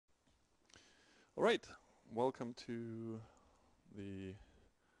All right, welcome to the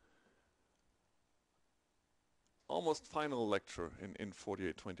almost final lecture in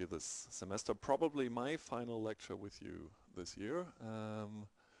 4820 this semester. Probably my final lecture with you this year.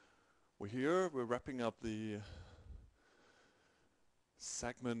 We're wrapping up the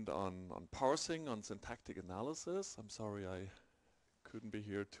segment on parsing, on syntactic analysis. I'm sorry I couldn't be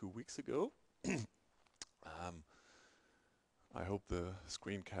here 2 weeks ago. um, I hope the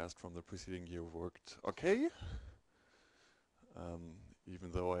screencast from the preceding year worked okay. Um,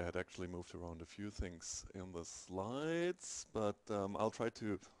 even though I had actually moved around a few things in the slides, but I'll try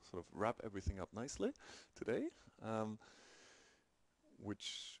to sort of wrap everything up nicely today,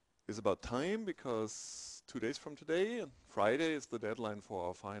 which is about time because 2 days from today, Friday, is the deadline for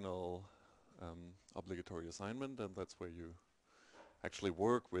our final obligatory assignment, and that's where you actually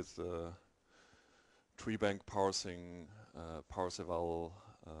work with tree bank parsing, parseval,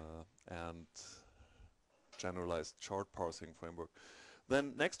 and generalized chart parsing framework.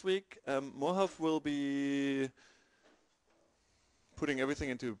 Then next week, Mohav will be putting everything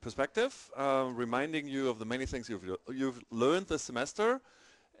into perspective, reminding you of the many things you've learned this semester,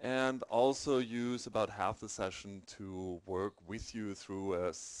 and also use about half the session to work with you through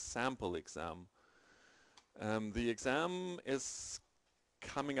a sample exam. The exam is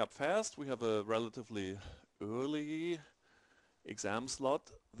coming up fast. We have a relatively early exam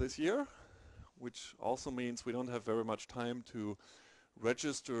slot this year, which also means we don't have very much time to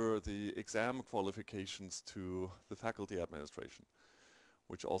register the exam qualifications to the faculty administration,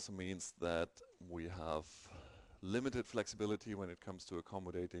 which also means that we have limited flexibility when it comes to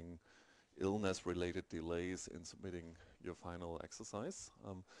accommodating illness-related delays in submitting your final exercise.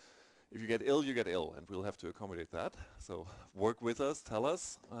 If you get ill, and we'll have to accommodate that. So work with us, tell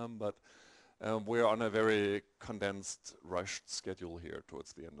us, but we're on a very condensed, rushed schedule here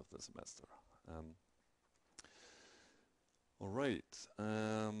towards the end of the semester. All right.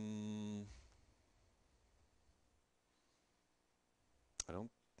 I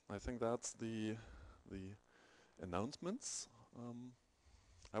think that's the announcements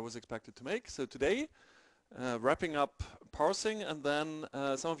I was expected to make. So today, wrapping up parsing, and then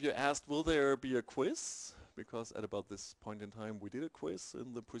some of you asked, will there be a quiz? Because at about this point in time, we did a quiz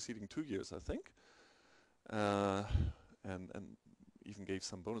in the preceding 2 years, I think, and even gave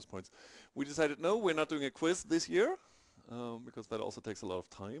some bonus points. We decided, no, we're not doing a quiz this year, because that also takes a lot of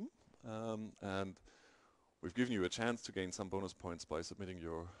time, and we've given you a chance to gain some bonus points by submitting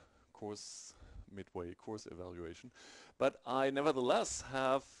your midway course evaluation. But I nevertheless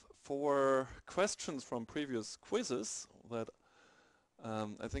have 4 questions from previous quizzes that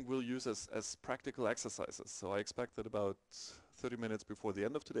I think we'll use as practical exercises. So I expect that about 30 minutes before the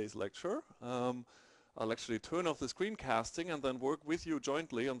end of today's lecture, I'll actually turn off the screencasting and then work with you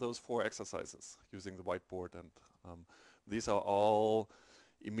jointly on those 4 exercises using the whiteboard. And these are all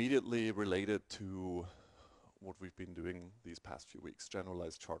immediately related to what we've been doing these past few weeks,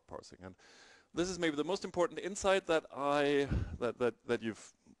 generalized chart parsing. And this is maybe the most important insight that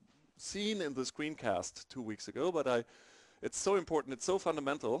you've seen in the screencast 2 weeks ago, but it's so important, it's so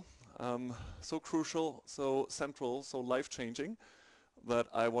fundamental, so crucial, so central, so life-changing, that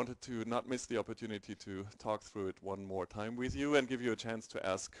I wanted to not miss the opportunity to talk through it one more time with you and give you a chance to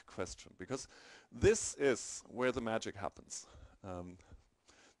ask questions, because this is where the magic happens.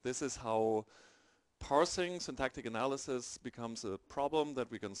 This is how parsing, syntactic analysis, becomes a problem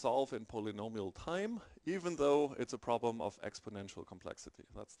that we can solve in polynomial time, even though it's a problem of exponential complexity.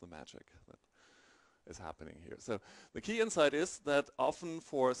 That's the magic that is happening here. So the key insight is that often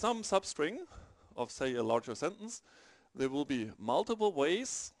for some substring of, say, a larger sentence, there will be multiple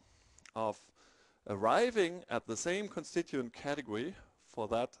ways of arriving at the same constituent category for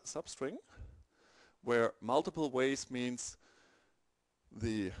that substring, where multiple ways means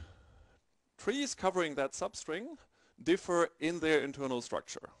the trees covering that substring differ in their internal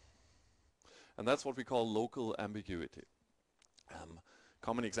structure. And that's what we call local ambiguity.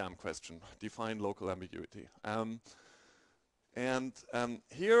 Common exam question, define local ambiguity.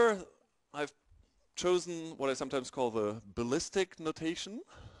 Here I've chosen what I sometimes call the ballistic notation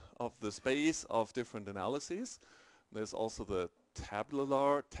of the space of different analyses. There's also the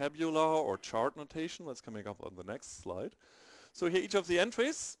tabular or chart notation that's coming up on the next slide. So here each of the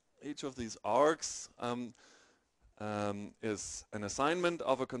entries, each of these arcs is an assignment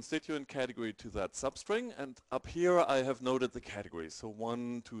of a constituent category to that substring, and up here I have noted the categories. So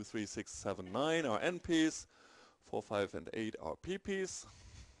 1, 2, 3, 6, 7, 9 are NPs, 4, 5, and 8 are PPs,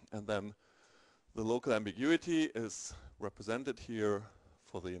 and then the local ambiguity is represented here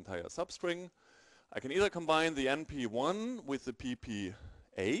for the entire substring. I can either combine the NP1 with the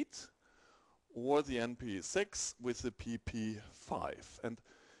PP8, or the NP6 with the PP5. And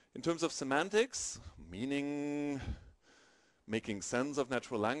in terms of semantics, meaning, making sense of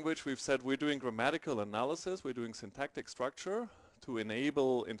natural language, we've said we're doing grammatical analysis, we're doing syntactic structure to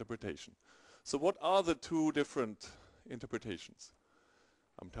enable interpretation. So what are the two different interpretations?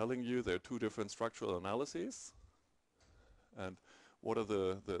 I'm telling you there are two different structural analyses, and what are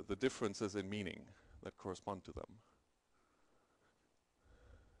the differences in meaning that correspond to them?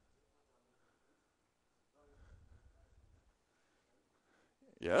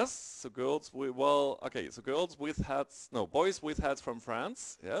 Yes, so girls with, well, okay, so girls with hats, no, boys with hats from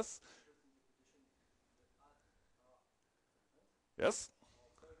France, yes. Yes.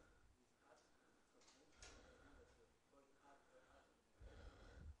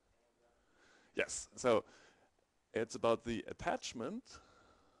 Yes, so it's about the attachment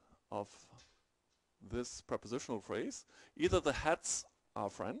of this prepositional phrase. Either the hats are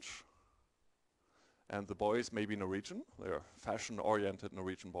French and the boys may be Norwegian. They're fashion-oriented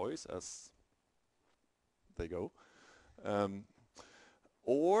Norwegian boys as they go.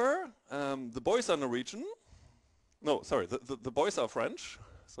 Or the boys are Norwegian. No, sorry, the boys are French.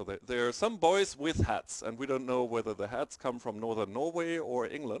 So there are some boys with hats, and we don't know whether the hats come from northern Norway or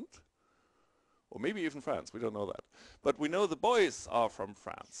England, or maybe even France. We don't know that. But we know the boys are from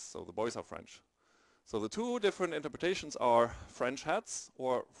France, so the boys are French. So the two different interpretations are French hats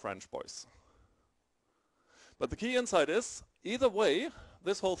or French boys. But the key insight is, either way,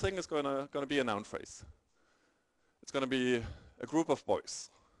 this whole thing is gonna be a noun phrase. It's gonna be a group of boys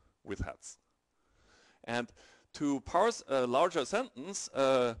with hats. And to parse a larger sentence,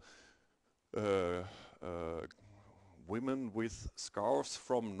 women with scarves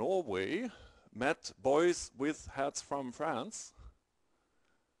from Norway met boys with hats from France.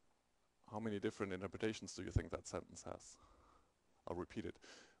 How many different interpretations do you think that sentence has? I'll repeat it.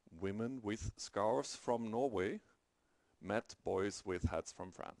 Women with scarves from Norway met boys with hats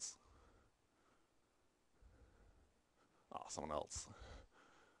from France. Ah, someone else.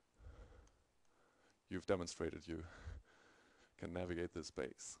 You've demonstrated you can navigate this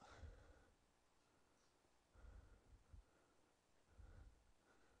space.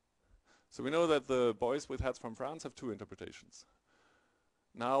 So we know that the boys with hats from France have two interpretations.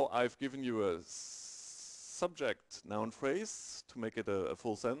 Now I've given you a subject noun phrase to make it a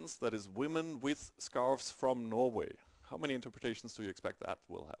full sentence. That is women with scarves from Norway. How many interpretations do you expect that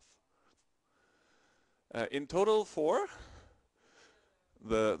will have? In total, 4.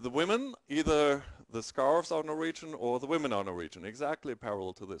 The women, either the scarves are Norwegian or the women are Norwegian, exactly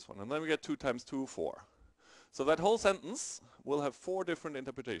parallel to this one. And then we get 2 times 2, 4. So that whole sentence will have 4 different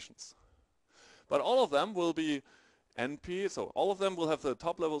interpretations. But all of them will be NP, so all of them will have the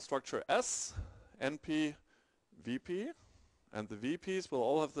top level structure S, NP, VP, and the VPs will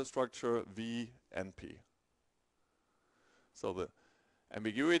all have the structure VNP. So the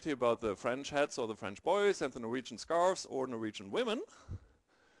ambiguity about the French hats or the French boys and the Norwegian scarves or Norwegian women,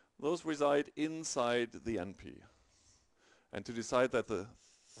 those reside inside the NP. And to decide that the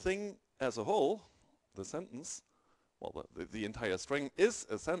thing as a whole, the sentence, well, the entire string is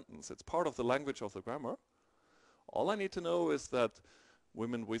a sentence, it's part of the language of the grammar, all I need to know is that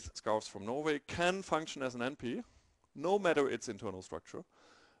women with scarves from Norway can function as an NP, no matter its internal structure,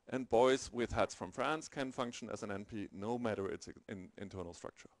 and boys with hats from France can function as an NP, no matter its internal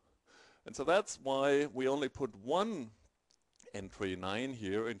structure. And so that's why we only put one entry 9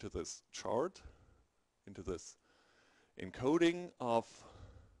 here into this chart, into this encoding of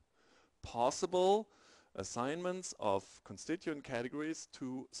possible assignments of constituent categories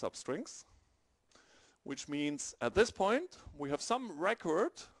to substrings, which means at this point we have some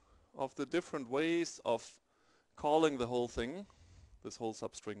record of the different ways of calling the whole thing, this whole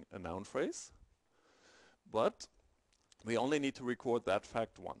substring, a noun phrase, but we only need to record that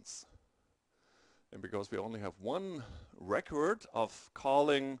fact once. And because we only have one record of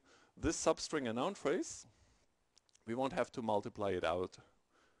calling this substring a noun phrase, we won't have to multiply it out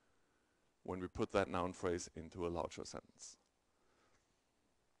when we put that noun phrase into a larger sentence.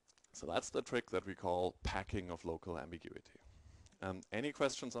 So that's the trick that we call packing of local ambiguity. Any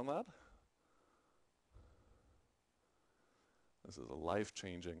questions on that? This is a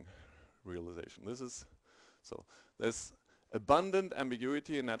life-changing realization. So there's abundant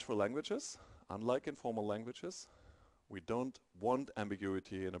ambiguity in natural languages. Unlike in formal languages, we don't want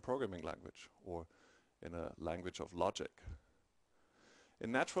ambiguity in a programming language or in a language of logic.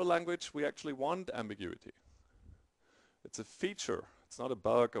 In natural language, we actually want ambiguity. It's a feature. It's not a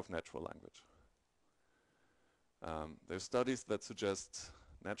bug of natural language. There's studies that suggest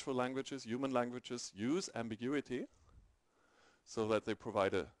natural languages, human languages, use ambiguity so that they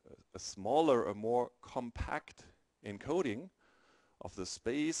provide a smaller, a more compact encoding of the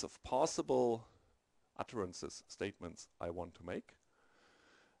space of possible utterances, statements I want to make.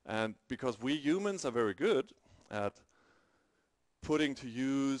 And because we humans are very good at putting to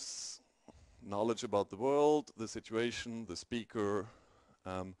use knowledge about the world, the situation, the speaker,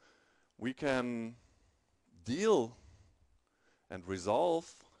 we can deal and resolve,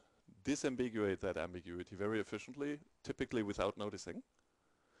 disambiguate that ambiguity very efficiently, typically without noticing.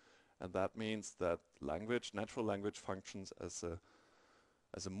 And that means that language, natural language, functions as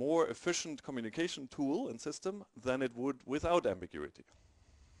a more efficient communication tool and system than it would without ambiguity.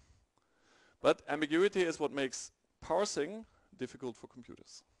 But ambiguity is what makes parsing difficult for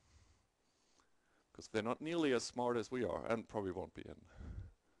computers, because they're not nearly as smart as we are, and probably won't be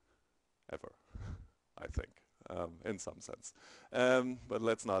ever, I think, in some sense. But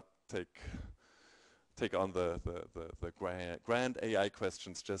let's not take on the grand AI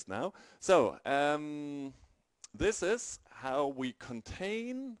questions just now. So this is how we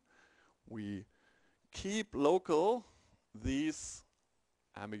contain, we keep local these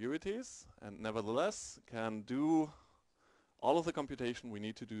ambiguities, and nevertheless can do all of the computation we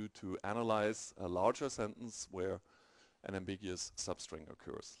need to do to analyze a larger sentence where an ambiguous substring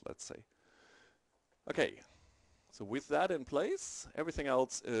occurs, let's say. Okay, so with that in place, everything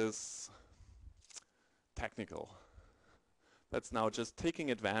else is technical. That's now just taking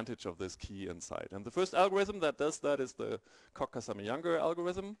advantage of this key insight. And the first algorithm that does that is the Koch-Kasami-Younger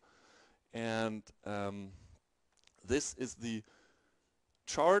algorithm. And this is the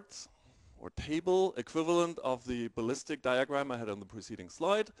chart or table equivalent of the ballistic diagram I had on the preceding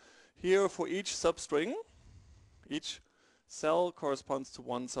slide. Here, for each substring, each cell corresponds to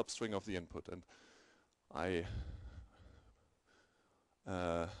one substring of the input. And I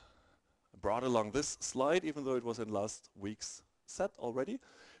brought along this slide, even though it was in last week's set already,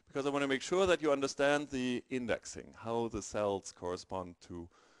 because I want to make sure that you understand the indexing, how the cells correspond to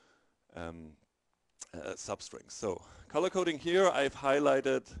substrings. So color coding here, I've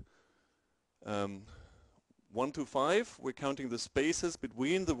highlighted 1 to 5. We're counting the spaces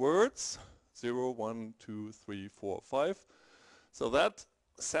between the words, 0, 1, 2, 3, 4, 5. So that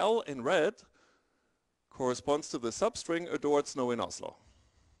cell in red corresponds to the substring adored snow in Oslo.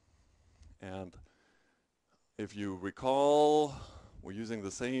 And if you recall, we're using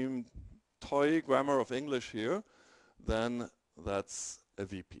the same toy grammar of English here, then that's a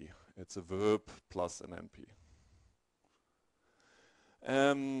VP. It's a verb plus an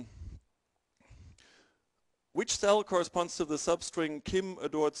NP. Which cell corresponds to the substring Kim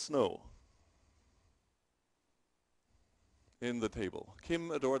adored snow in the table?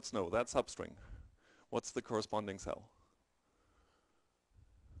 Kim adored snow, that substring. What's the corresponding cell?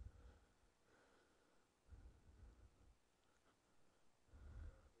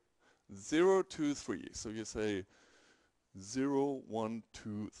 0, 2, 3. So you say 0, 1,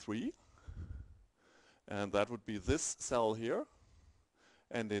 2, 3. And that would be this cell here.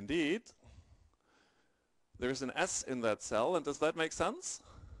 And indeed, there's an S in that cell. And does that make sense?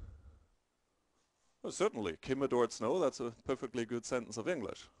 Well, certainly. Kim adored snow, that's a perfectly good sentence of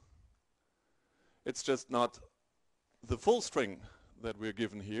English. It's just not the full string that we're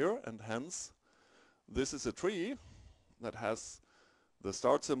given here, and hence this is a tree that has the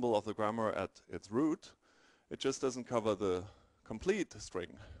start symbol of the grammar at its root. It just doesn't cover the complete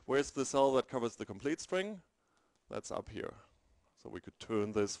string. Where's the cell that covers the complete string? That's up here. So we could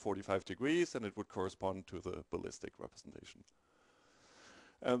turn this 45 degrees and it would correspond to the ballistic representation.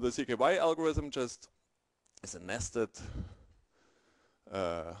 And the CKY algorithm just is a nested,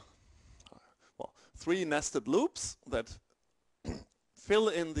 well, 3 nested loops that fill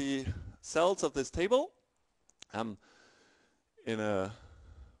in the cells of this table in a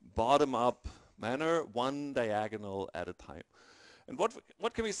bottom-up manner, one diagonal at a time. And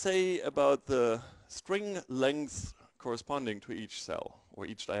what can we say about the string length corresponding to each cell, or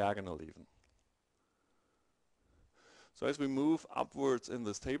each diagonal even? So as we move upwards in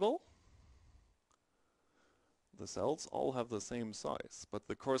this table, the cells all have the same size, but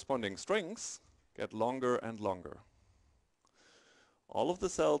the corresponding strings get longer and longer. All of the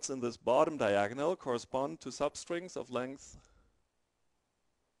cells in this bottom diagonal correspond to substrings of length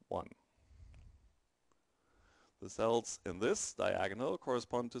 1. The cells in this diagonal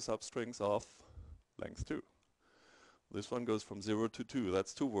correspond to substrings of length 2. This one goes from 0 to 2,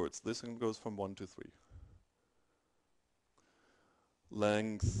 that's 2 words. This one goes from 1 to 3.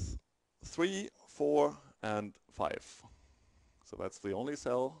 Length 3, 4, and 5. So that's the only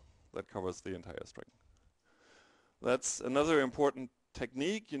cell that covers the entire string. That's another important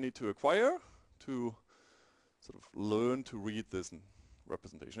technique you need to acquire to sort of learn to read this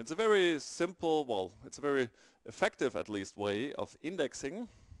representation. It's a very simple, well, it's a very effective at least way of indexing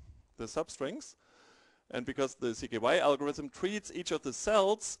the substrings. And because the CKY algorithm treats each of the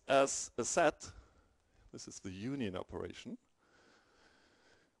cells as a set, this is the union operation,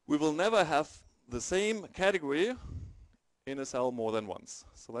 we will never have the same category in a cell more than once.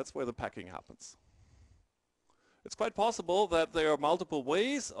 So that's where the packing happens. It's quite possible that there are multiple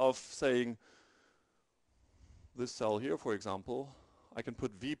ways of saying this cell here, for example, I can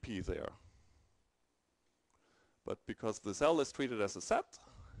put VP there. But because the cell is treated as a set,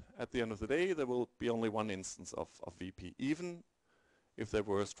 at the end of the day, there will be only one instance of VP, even if there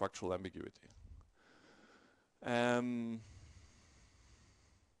were structural ambiguity. Okay,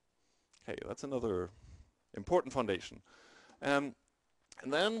 that's another important foundation. And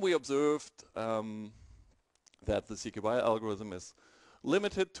then we observed that the CKY algorithm is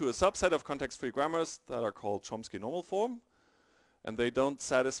limited to a subset of context-free grammars that are called Chomsky normal form, and they don't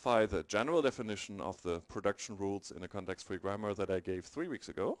satisfy the general definition of the production rules in a context-free grammar that I gave 3 weeks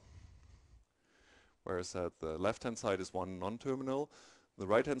ago, whereas at the left-hand side is one non-terminal. The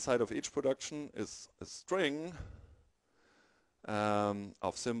right-hand side of each production is a string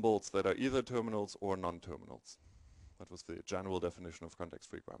of symbols that are either terminals or non-terminals. That was the general definition of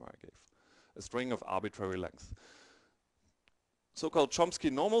context-free grammar I gave. A string of arbitrary length. So-called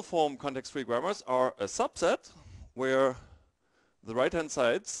Chomsky normal form context-free grammars are a subset where the right-hand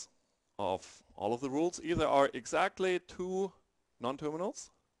sides of all of the rules either are exactly 2 non-terminals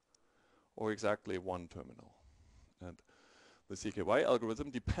or exactly 1 terminal. And the CKY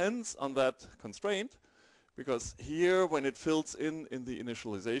algorithm depends on that constraint, because here, when it fills in the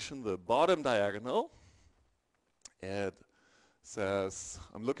initialization the bottom diagonal, it says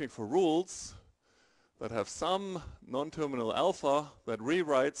I'm looking for rules that have some non-terminal alpha that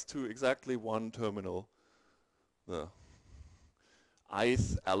rewrites to exactly 1 terminal the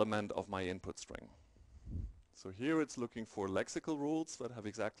ith element of my input string. So here it's looking for lexical rules that have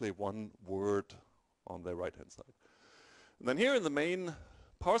exactly 1 word on their right-hand side. And then here in the main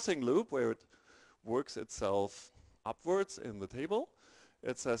parsing loop, where it works itself upwards in the table,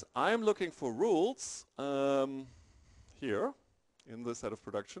 it says I'm looking for rules here in the set of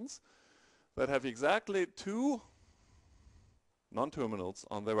productions that have exactly 2 non-terminals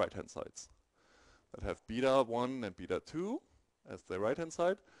on their right-hand sides, that have beta 1 and beta 2 as their right-hand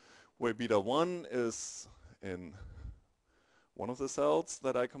side, where beta 1 is in one of the cells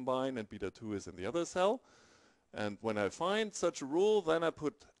that I combine and beta 2 is in the other cell. And when I find such a rule, then I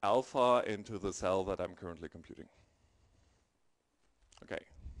put alpha into the cell that I'm currently computing. Okay,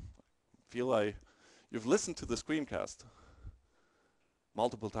 feel you've listened to the screencast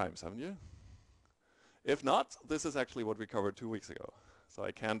multiple times, haven't you? If not, this is actually what we covered 2 weeks ago, so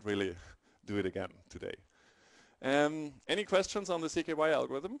I can't really do it again today. Any questions on the CKY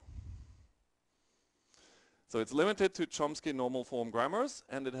algorithm? So it's limited to Chomsky normal form grammars,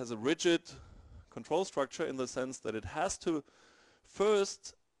 and it has a rigid control structure in the sense that it has to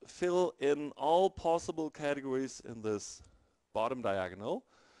first fill in all possible categories in this bottom diagonal,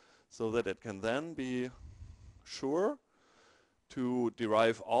 so that it can then be sure to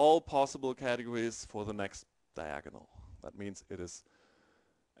derive all possible categories for the next diagonal. That means it is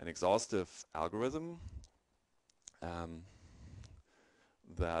an exhaustive algorithm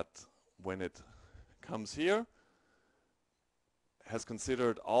that, when it comes here, has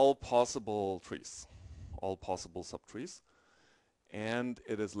considered all possible trees, all possible subtrees, and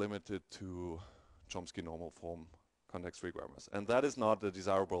it is limited to Chomsky normal form context-free grammars. And that is not a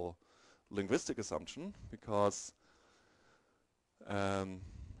desirable linguistic assumption, because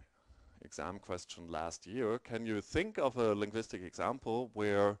exam question last year, can you think of a linguistic example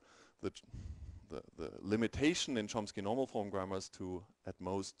where the limitation in Chomsky normal form grammars to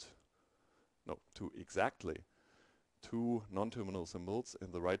to exactly 2 non-terminal symbols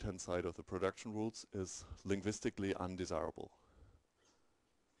in the right-hand side of the production rules is linguistically undesirable?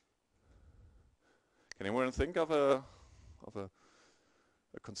 Can anyone think of a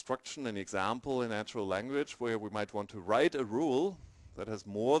construction, an example in natural language where we might want to write a rule that has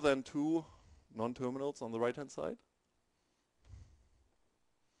more than 2 non-terminals on the right-hand side?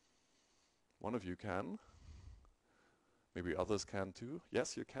 One of you can. Maybe others can too.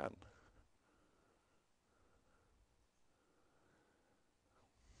 Yes, you can.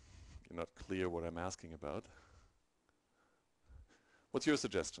 You're not clear what I'm asking about. What's your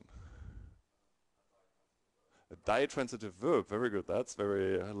suggestion? A ditransitive verb. Very good. That's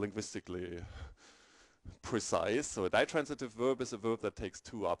very linguistically precise. So a ditransitive verb is a verb that takes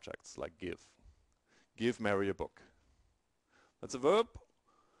 2 objects, like give. Give Mary a book. That's a verb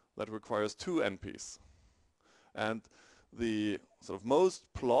that requires 2 NPs. And the sort of most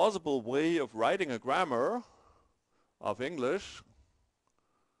plausible way of writing a grammar of English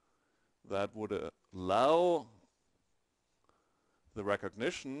that would allow the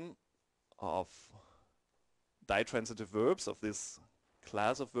recognition of ditransitive verbs, of this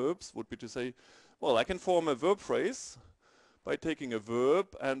class of verbs, would be to say, well, I can form a verb phrase by taking a verb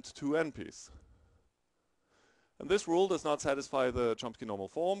and two NPs. And this rule does not satisfy the Chomsky normal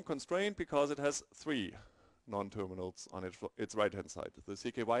form constraint because it has three non-terminals on its right-hand side. The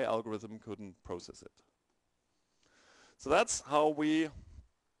CKY algorithm couldn't process it. So that's how we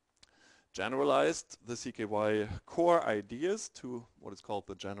generalized the CKY core ideas to what is called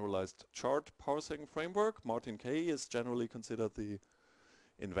the generalized chart parsing framework. Martin Kay is generally considered the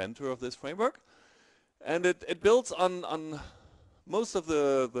inventor of this framework. And it builds on most of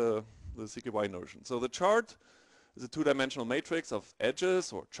the CKY notion. So the chart is a two-dimensional matrix of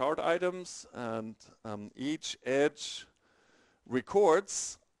edges or chart items, and each edge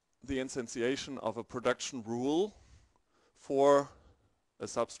records the instantiation of a production rule for a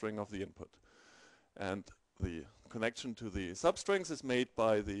substring of the input. And the connection to the substrings is made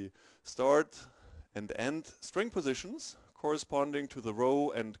by the start and end string positions corresponding to the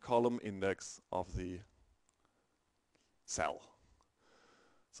row and column index of the cell.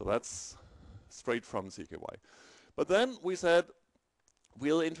 So that's straight from CKY. But then we said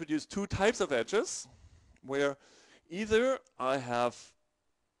we'll introduce two types of edges where either I have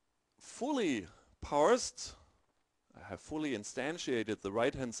fully parsed, I have fully instantiated the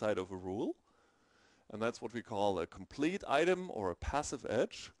right-hand side of a rule, and that's what we call a complete item or a passive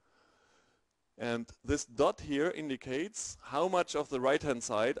edge. And this dot here indicates how much of the right-hand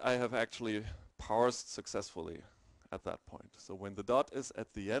side I have actually parsed successfully at that point. So when the dot is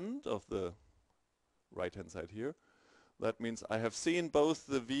at the end of the right-hand side here, that means I have seen both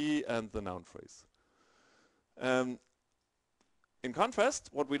the V and the noun phrase. In contrast,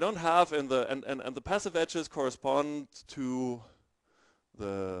 what we don't have in the, and the passive edges correspond to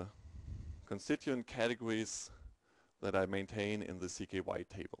the constituent categories that I maintain in the CKY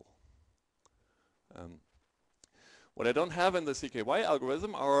table. What I don't have in the CKY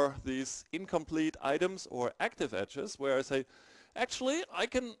algorithm are these incomplete items or active edges where I say, actually, I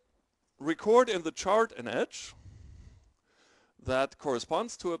can record in the chart an edge that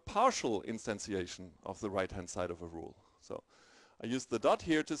corresponds to a partial instantiation of the right-hand side of a rule. So I use the dot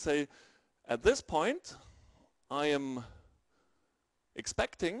here to say, at this point, I am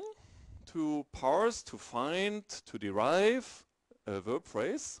expecting to parse, to find, to derive a verb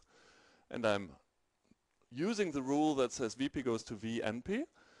phrase, and I'm using the rule that says VP goes to V NP.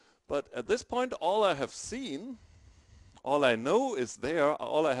 But at this point, all I have seen, all I know is there,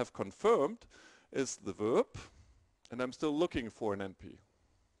 all I have confirmed is the verb, and I'm still looking for an NP.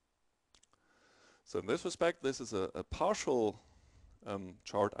 So in this respect, this is a partial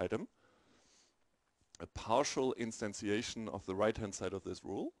chart item, a partial instantiation of the right-hand side of this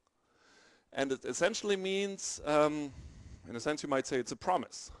rule. And it essentially means, in a sense you might say it's a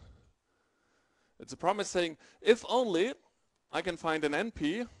promise. It's a promise saying, if only I can find an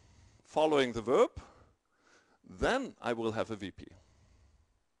NP following the verb, then I will have a VP.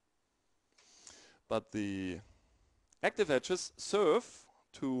 But the active edges serve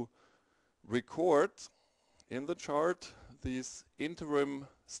to record in the chart these interim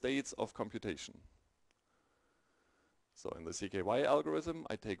states of computation. So in the CKY algorithm,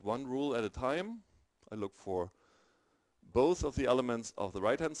 I take one rule at a time. I look for both of the elements of the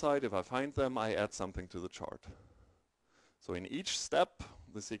right-hand side. If I find them, I add something to the chart. So in each step,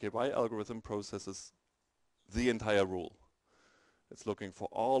 the CKY algorithm processes the entire rule. It's looking for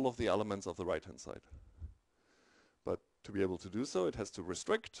all of the elements of the right-hand side. But to be able to do so, it has to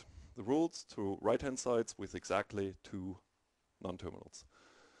restrict the rules to right-hand sides with exactly two non-terminals.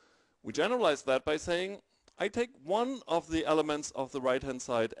 We generalize that by saying, I take one of the elements of the right-hand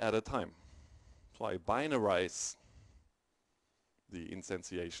side at a time. So I binarize the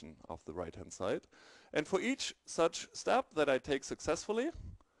instantiation of the right-hand side. And for each such step that I take successfully,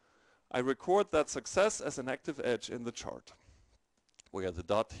 I record that success as an active edge in the chart, where the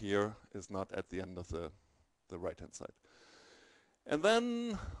dot here is not at the end of the right-hand side. And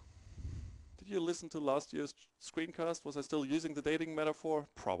then, did you listen to last year's screencast? Was I still using the dating metaphor?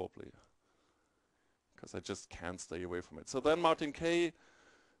 Probably, because I just can't stay away from it. So then Martin Kay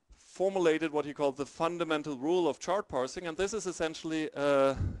formulated what he called the fundamental rule of chart parsing, and this is essentially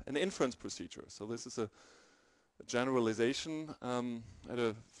an inference procedure. So this is a generalization at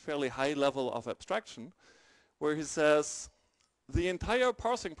a fairly high level of abstraction, where he says the entire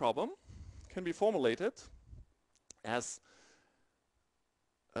parsing problem can be formulated as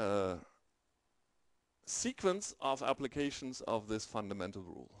a sequence of applications of this fundamental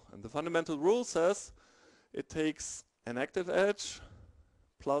rule. And the fundamental rule says it takes an active edge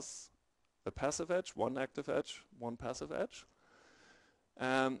plus a passive edge, one active edge, one passive edge,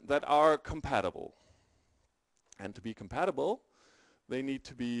 that are compatible. And to be compatible, they need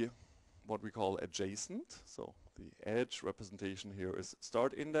to be what we call adjacent. So the edge representation here is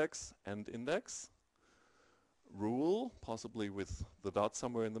start index, end index, rule, possibly with the dot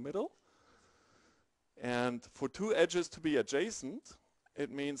somewhere in the middle. And for two edges to be adjacent, it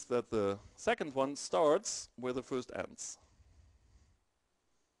means that the second one starts where the first ends.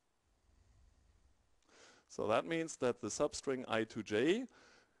 So that means that the substring I to j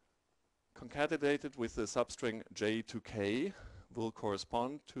concatenated with the substring j to k will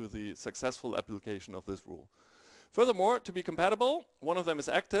correspond to the successful application of this rule. Furthermore, to be compatible, one of them is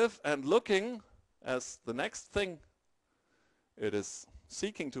active and looking as the next thing it is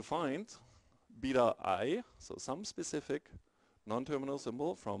seeking to find beta I, so some specific non-terminal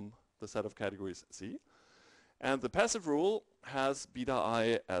symbol from the set of categories C. And the passive rule has beta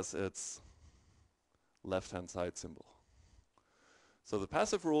I as its left-hand side symbol. So the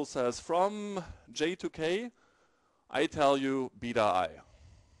passive rule says from j to k, I tell you beta I.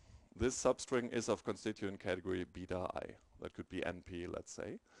 This substring is of constituent category beta I. That could be NP, let's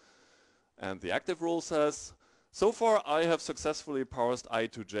say. And the active rule says, so far I have successfully parsed I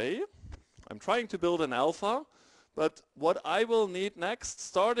to j. I'm trying to build an alpha, but what I will need next,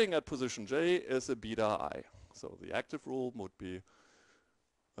 starting at position j, is a beta I. So the active rule would be,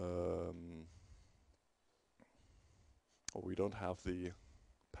 we don't have the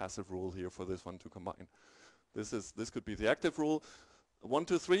passive rule here for this one to combine. This could be the active rule. 1,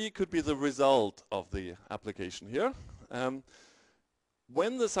 2, 3 could be the result of the application here.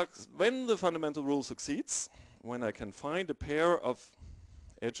 When the fundamental rule succeeds, when I can find a pair of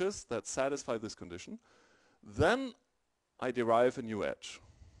edges that satisfy this condition, then I derive a new edge.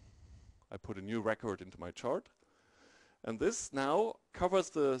 I put a new record into my chart. And this now covers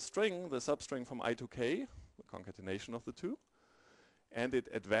the string, the substring from I to k, the concatenation of the two, and it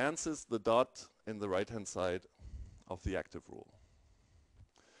advances the dot in the right-hand side of the active rule.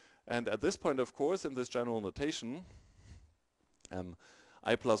 And at this point, of course, in this general notation,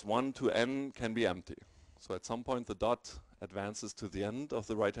 I plus 1 to n can be empty. So at some point, the dot advances to the end of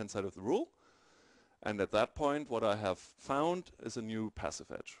the right-hand side of the rule. And at that point, what I have found is a new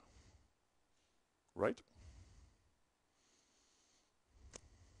passive edge. Right?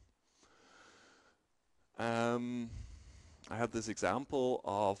 I have this example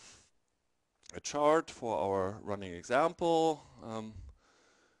of a chart for our running example.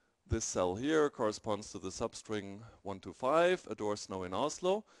 This cell here corresponds to the substring 1 to 5, adore snow in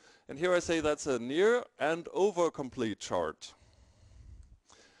Oslo. And here I say that's a near and over-complete chart.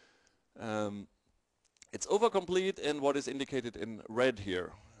 It's over-complete in what is indicated in red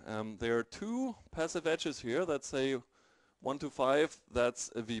here. There are two passive edges here that say 1 to 5, that's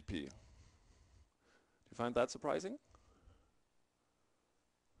a VP. Do you find that surprising?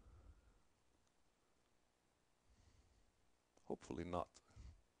 Hopefully not.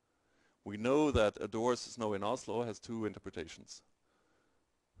 We know that adores snow in Oslo has two interpretations.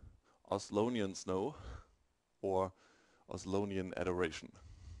 Oslonian snow or Oslonian adoration.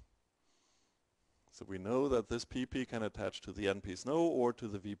 So we know that this PP can attach to the NP snow or to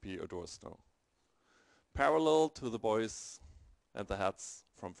the VP adore snow. Parallel to the boys and the hats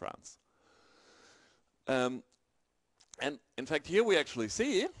from France. And in fact here we actually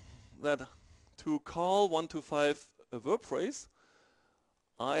see that to call 1 to 5 a verb phrase,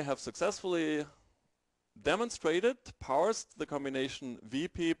 I have successfully demonstrated, parsed the combination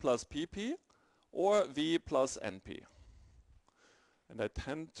VP plus PP or V plus NP. And I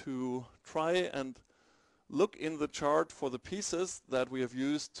tend to try and look in the chart for the pieces that we have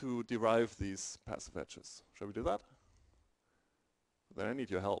used to derive these passive edges. Shall we do that? Then I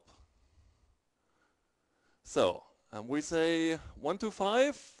need your help. So we say 1 to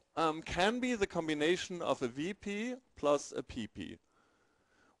 5 can be the combination of a VP plus a PP.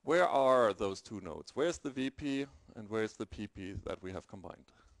 Where are those two nodes? Where's the VP and where's the PP that we have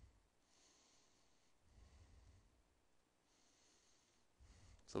combined?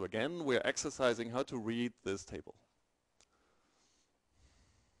 So again, we're exercising how to read this table.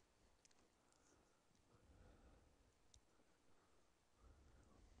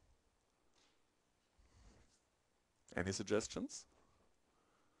 Any suggestions?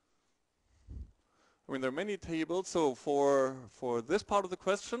 I mean, there are many tables, so for this part of the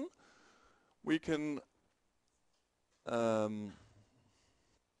question, we can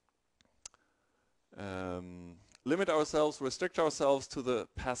limit ourselves, restrict ourselves to the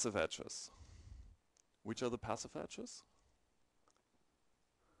passive edges. Which are the passive edges?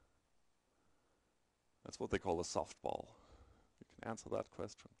 That's what they call a softball. You can answer that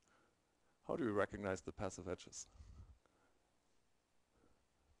question. How do we recognize the passive edges?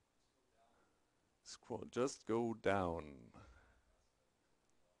 Scroll, just go down.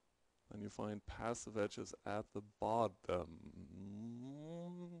 And you find passive edges at the bottom.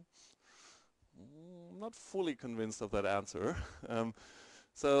 I'm not fully convinced of that answer.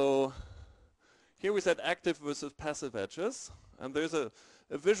 So here we said active versus passive edges, and there's a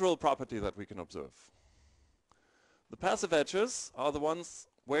visual property that we can observe. The passive edges are the ones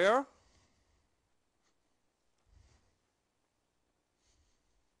where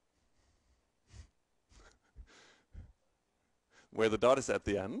the dot is at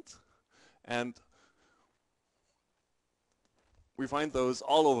the end, and we find those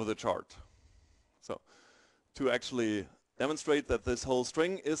all over the chart. So to actually demonstrate that this whole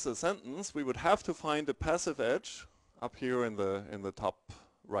string is a sentence, we would have to find a passive edge up here in the top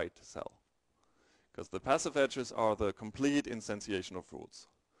right cell, because the passive edges are the complete instantiation of rules.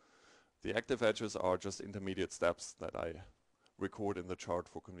 The active edges are just intermediate steps that I record in the chart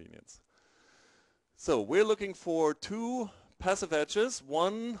for convenience. So we're looking for two passive edges,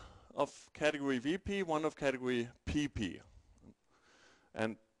 one of category VP, one of category PP.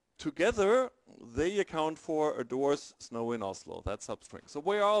 And together they account for adores snow in Oslo, that substring. So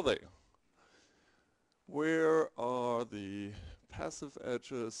where are they? Where are the passive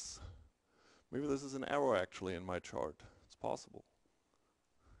edges? Maybe this is an error actually in my chart. It's possible.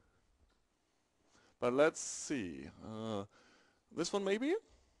 But let's see. This one maybe?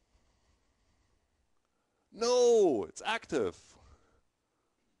 No, it's active.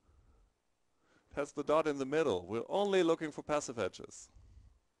 It has the dot in the middle. We're only looking for passive edges.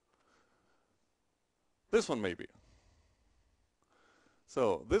 This one maybe.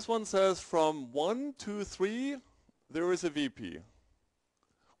 So this one says from 1 to 3 there is a VP.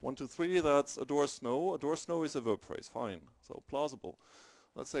 1 to 3, that's adore snow. Adore snow is a verb phrase, fine. So plausible.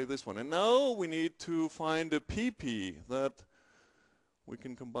 Let's say this one. And now we need to find a PP that we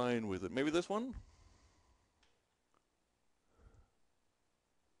can combine with it. Maybe this one?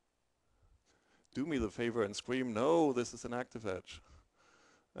 Do me the favor and scream, no, this is an active edge.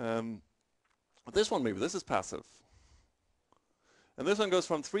 This one maybe, this is passive. And this one goes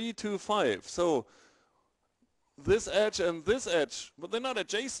from 3 to 5. So this edge and this edge, but they're not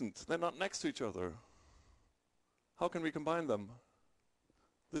adjacent. They're not next to each other. How can we combine them?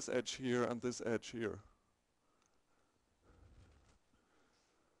 This edge here and this edge here.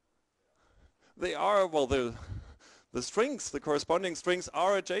 They are, well, the strings, the corresponding strings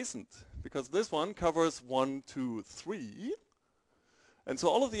are adjacent, because this one covers 1, 2, 3. And so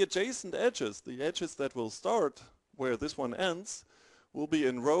all of the adjacent edges, the edges that will start where this one ends, will be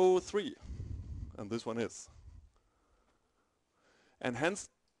in row 3. And this one is. And hence,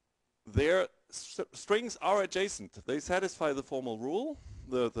 their strings are adjacent. They satisfy the formal rule,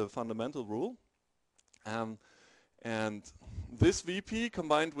 the fundamental rule. And this VP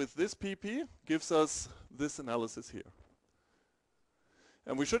combined with this PP gives us this analysis here.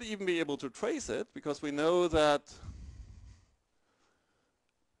 And we should even be able to trace it, because we know that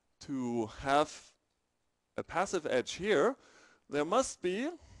to have a passive edge here, there must be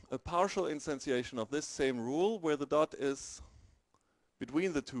a partial instantiation of this same rule where the dot is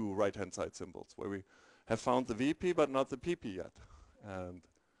between the two right-hand side symbols, where we have found the VP but not the PP yet. And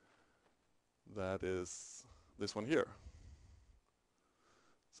that is this one here.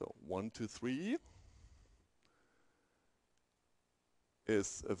 So 1 to 3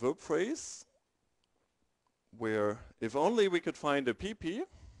 is a verb phrase where if only we could find a PP,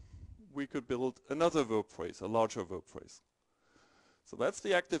 we could build another verb phrase, a larger verb phrase. So that's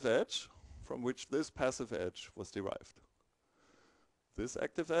the active edge from which this passive edge was derived. This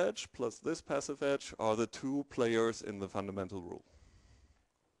active edge plus this passive edge are the two players in the fundamental rule.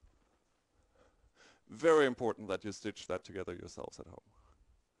 Very important that you stitch that together yourselves at home.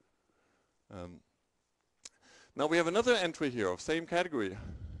 Now we have another entry here of same category.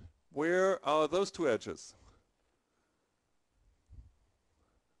 Where are those two edges?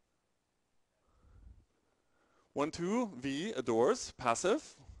 One, two, V adores,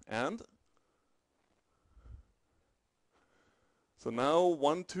 passive, and so now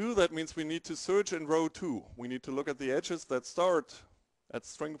 1, 2, that means we need to search in row 2. We need to look at the edges that start at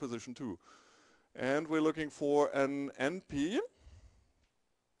string position 2. And we're looking for an NP.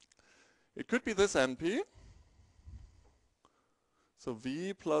 It could be this NP. So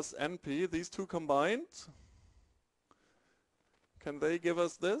V plus NP, these two combined. Can they give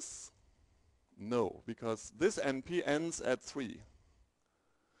us this? No, because this NP ends at 3.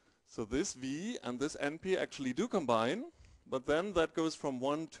 So this V and this NP actually do combine, but then that goes from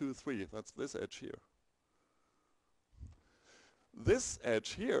 1 to 3. That's this edge here. This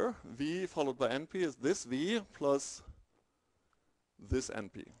edge here, V followed by NP, is this V plus this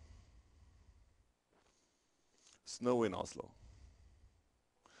NP. Snow in Oslo.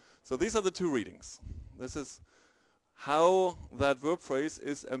 So these are the two readings. This is how that verb phrase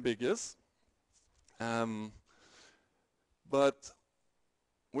is ambiguous. But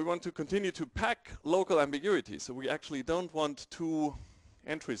we want to continue to pack local ambiguity. So we actually don't want two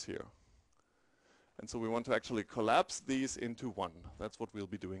entries here. And so we want to actually collapse these into one. That's what we'll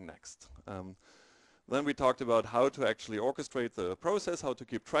be doing next. Then we talked about how to actually orchestrate the process, how to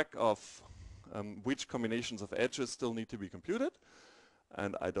keep track of which combinations of edges still need to be computed.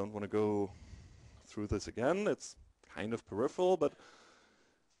 And I don't want to go through this again. It's kind of peripheral, but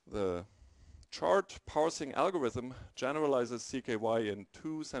the chart parsing algorithm generalizes CKY in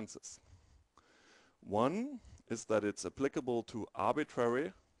two senses. One is that it's applicable to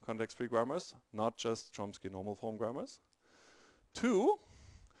arbitrary context-free grammars, not just Chomsky normal form grammars. Two,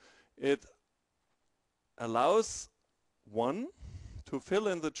 it allows one to fill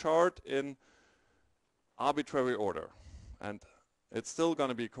in the chart in arbitrary order, and it's still going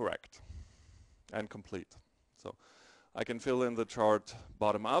to be correct and complete. So I can fill in the chart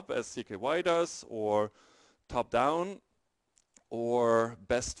bottom up as CKY does, or top down, or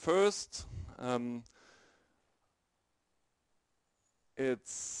best first. It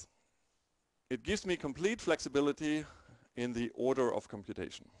gives me complete flexibility in the order of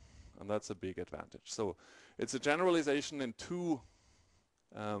computation, and that's a big advantage. So it's a generalization in two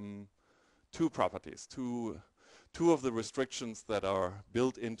properties, two of the restrictions that are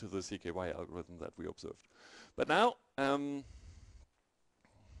built into the CKY algorithm that we observed. But now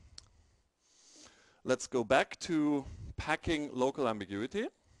let's go back to packing local ambiguity,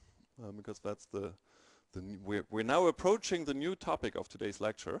 because that's we're now approaching the new topic of today's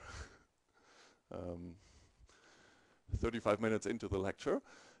lecture. 35 minutes into the lecture.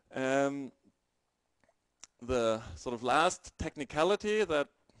 The sort of last technicality that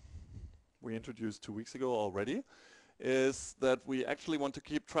we introduced 2 weeks ago already is that we actually want to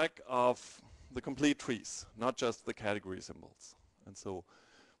keep track of the complete trees, not just the category symbols. And so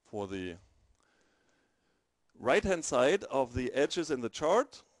for the right-hand side of the edges in the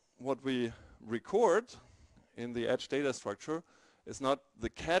chart, what we record in the edge data structure is not the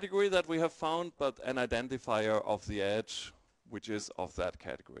category that we have found, but an identifier of the edge, which is of that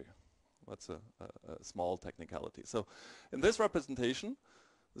category. That's a small technicality. So in this representation,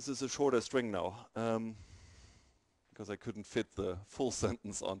 this is a shorter string now, because I couldn't fit the full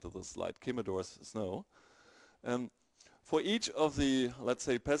sentence onto the slide. Kimodor's snow. For each of the, let's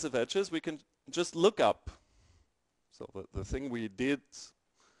say, passive edges, we can just look up. So the thing we did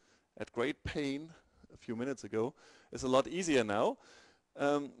at great pain a few minutes ago is a lot easier now.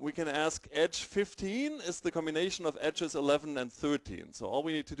 We can ask edge 15 is the combination of edges 11 and 13. So all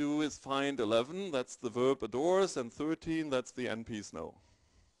we need to do is find 11, that's the verb adores, and 13, that's the NP snow.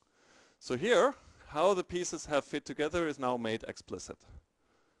 So here, how the pieces have fit together is now made explicit.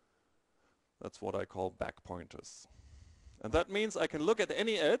 That's what I call back pointers. And that means I can look at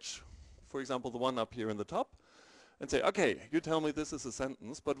any edge, for example the one up here in the top, and say, okay, you tell me this is a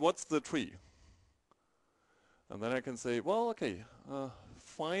sentence, but what's the tree? And then I can say, well, okay,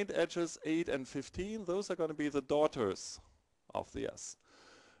 find edges 8 and 15. Those are going to be the daughters of the S.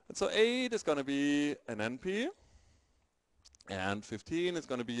 And so 8 is going to be an NP, and 15 is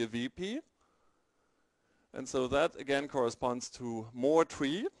going to be a VP. And so that, again, corresponds to more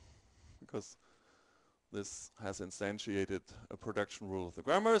tree, because this has instantiated a production rule of the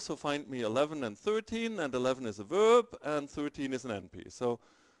grammar. So find me 11 and 13, and 11 is a verb, and 13 is an NP. So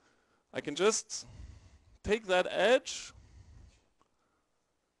I can just take that edge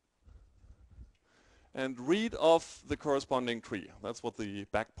and read off the corresponding tree. That's what the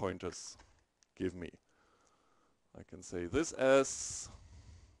back pointers give me. I can say this as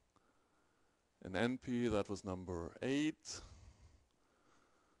an NP, that was number 8.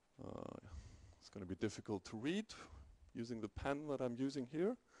 It's going to be difficult to read using the pen that I'm using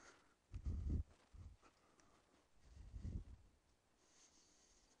here.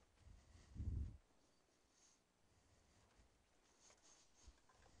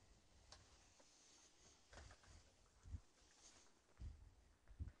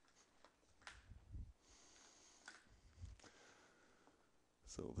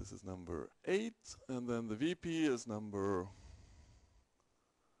 So this is number 8, and then the VP is number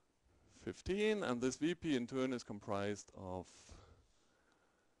 15, and this VP in turn is comprised of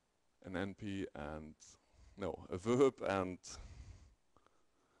an NP and, no, a verb and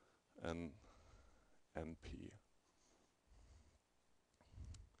and NP.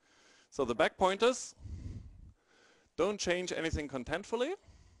 So the back pointers don't change anything contentfully.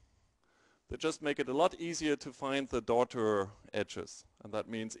 They just make it a lot easier to find the daughter edges. And that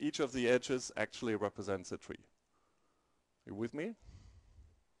means each of the edges actually represents a tree. You with me?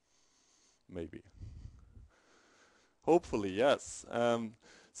 Maybe. Hopefully, yes.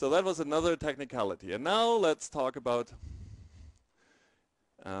 So that was another technicality. And now let's talk about,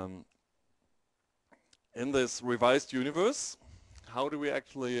 in this revised universe, how do we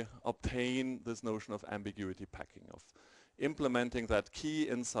actually obtain this notion of ambiguity packing, of implementing that key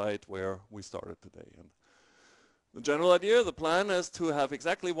insight where we started today. And the general idea, the plan is to have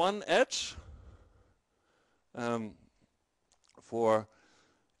exactly one edge for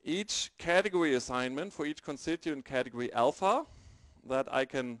each category assignment, for each constituent category alpha, that I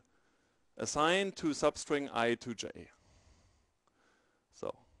can assign to substring I to j.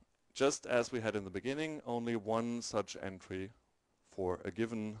 So just as we had in the beginning, only one such entry for a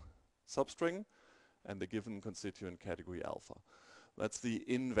given substring and a given constituent category alpha. That's the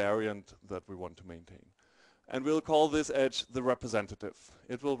invariant that we want to maintain. And we'll call this edge the representative.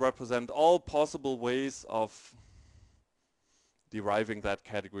 It will represent all possible ways of deriving that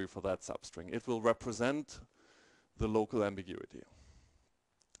category for that substring. It will represent the local ambiguity.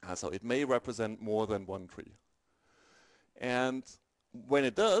 So it may represent more than one tree. And when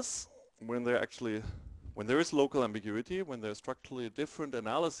it does, when there is local ambiguity, when there are structurally different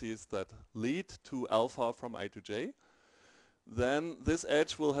analyses that lead to alpha from I to j, then this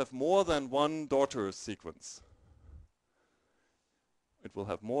edge will have more than one daughter sequence. It will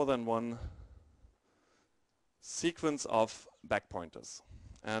have more than one sequence of back pointers.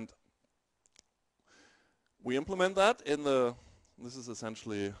 And we implement that in this is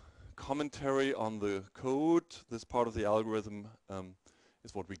essentially commentary on the code. This part of the algorithm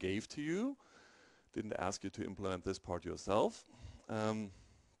is what we gave to you. Didn't ask you to implement this part yourself.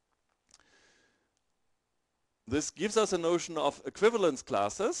 This gives us a notion of equivalence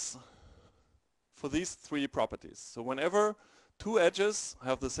classes for these three properties. So whenever two edges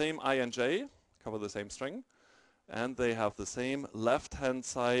have the same I and j, cover the same string, and they have the same left-hand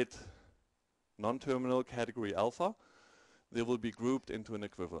side non-terminal category alpha, they will be grouped into an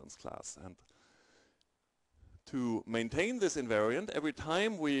equivalence class. And to maintain this invariant, every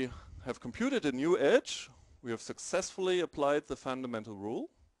time we have computed a new edge, we have successfully applied the fundamental rule.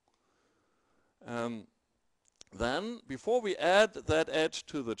 Then, before we add that edge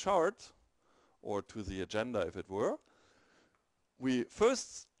to the chart, or to the agenda if it were, we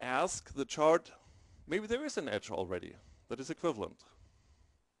first ask the chart, maybe there is an edge already that is equivalent.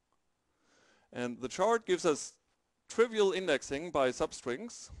 And the chart gives us trivial indexing by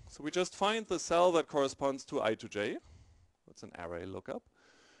substrings. So we just find the cell that corresponds to I to j. That's an array lookup.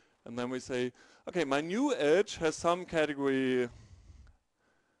 And then we say, okay, my new edge has some category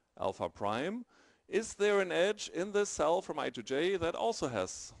alpha prime. Is there an edge in this cell from I to j that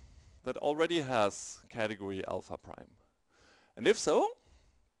already has category alpha prime? And if so,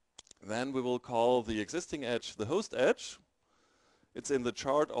 then we will call the existing edge the host edge. It's in the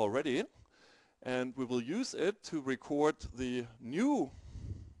chart already. And we will use it to record the new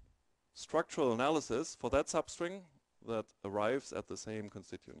structural analysis for that substring that arrives at the same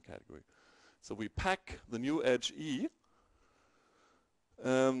constituent category. So we pack the new edge E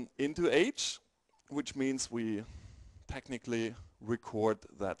into H, which means we technically record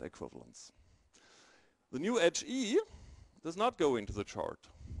that equivalence. The new edge E does not go into the chart.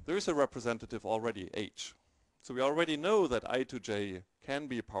 There is a representative already, H. So we already know that I to j can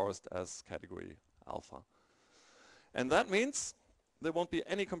be parsed as category alpha. And that means there won't be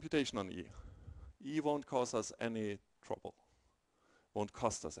any computation on E. E won't cause us any trouble, won't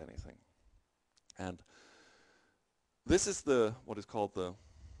cost us anything. And this is what is called the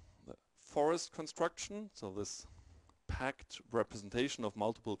forest construction. So this packed representation of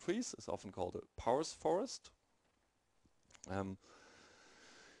multiple trees is often called a parse forest,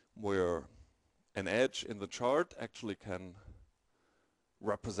 where an edge in the chart actually can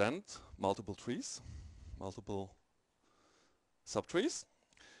represent multiple trees, multiple subtrees.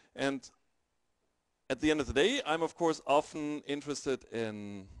 And at the end of the day, I'm of course often interested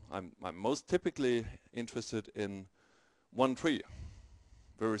in, I'm most typically interested in one tree.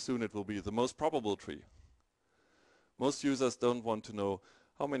 Very soon it will be the most probable tree. Most users don't want to know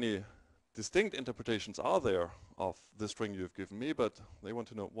how many distinct interpretations are there of the string you've given me, but they want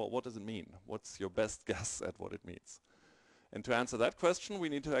to know, well, what does it mean? What's your best guess at what it means? And to answer that question, we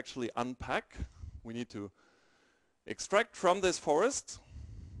need to actually unpack. We need to extract from this forest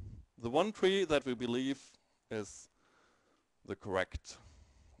the one tree that we believe is the correct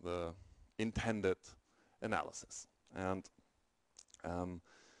the intended analysis. And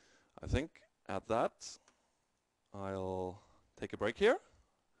I think at that I'll take a break here.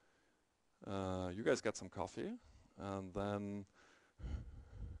 You guys get some coffee, and then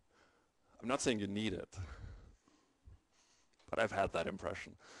I'm not saying you need it, but I've had that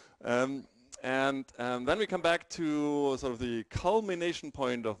impression. And then we come back to sort of the culmination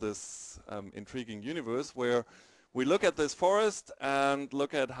point of this intriguing universe, where we look at this forest and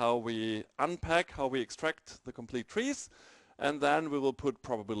look at how we unpack, how we extract the complete trees, and then we will put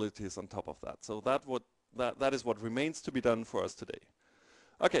probabilities on top of that. So that is what remains to be done for us today.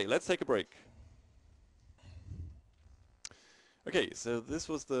 Okay, let's take a break. Okay, so this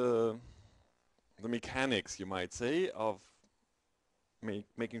was the mechanics, you might say, of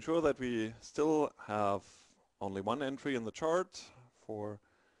making sure that we still have only one entry in the chart for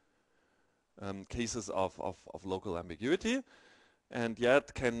cases of local ambiguity, and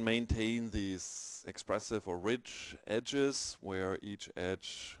yet can maintain these expressive or rich edges where each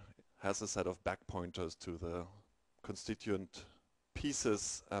edge has a set of back pointers to the constituent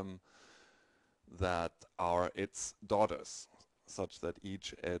pieces that are its daughters, such that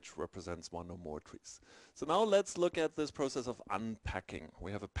each edge represents one or more trees. So now let's look at this process of unpacking.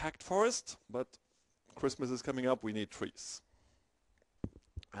 We have a packed forest, but Christmas is coming up, we need trees.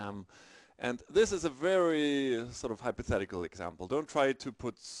 And this is a very sort of hypothetical example. Don't try to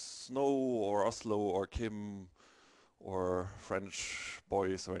put Snow or Oslo or Kim or French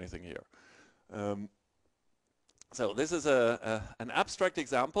boys or anything here. So this is an abstract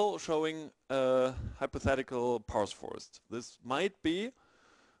example showing a hypothetical parse forest. This might be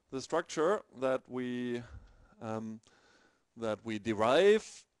the structure that we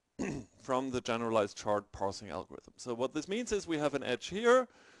derive from the generalized chart parsing algorithm. So what this means is we have an edge here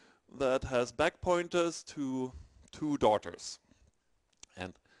that has back pointers to two daughters,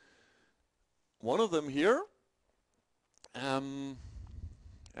 and one of them here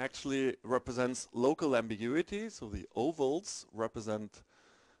actually represents local ambiguity. So the ovals represent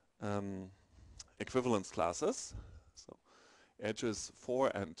equivalence classes. So edges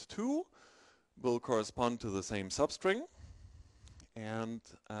 4 and 2 will correspond to the same substring, and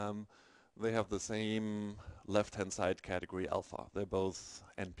they have the same left-hand side category alpha. They're both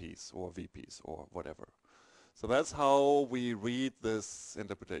NPs or VPs or whatever. So that's how we read this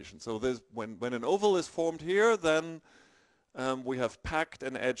interpretation. So this, when an oval is formed here, then we have packed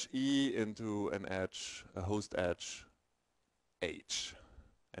an edge E into an edge, a host edge H,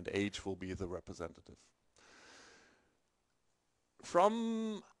 and H will be the representative.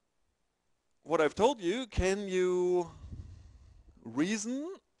 From what I've told you, can you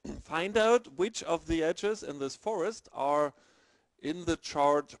reason, find out which of the edges in this forest are in the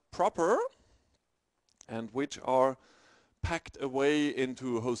chart proper and which are packed away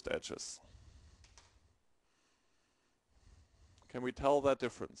into host edges? Can we tell that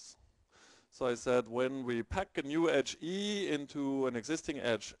difference? So I said when we pack a new edge E into an existing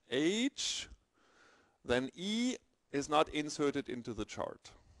edge H, then E is not inserted into the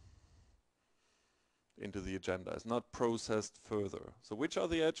chart, into the agenda. It's not processed further. So which are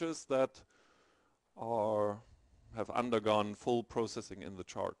the edges that have undergone full processing in the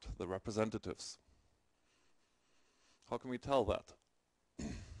chart, the representatives? How can we tell that?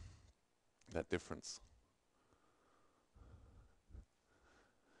 That difference?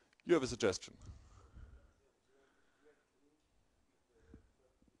 You have a suggestion?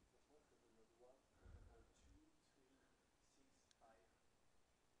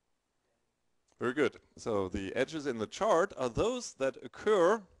 Very good. So the edges in the chart are those that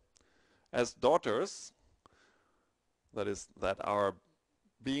occur as daughters, that is, that are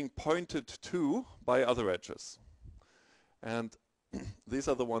being pointed to by other edges. And these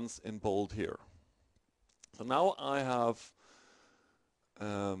are the ones in bold here. So now I have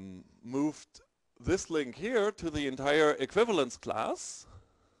moved this link here to the entire equivalence class,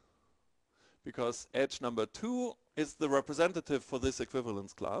 because edge number 2 is the representative for this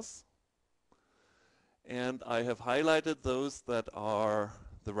equivalence class. And I have highlighted those that are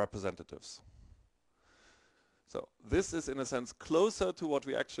the representatives. So this is in a sense closer to what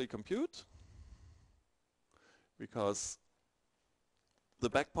we actually compute, because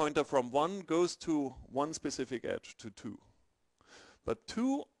the back pointer from 1 goes to one specific edge, to 2. But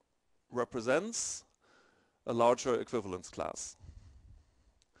 2 represents a larger equivalence class.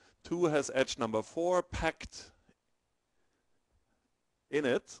 2 has edge number 4 packed in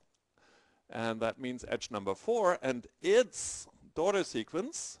it, and that means edge number 4 and its daughter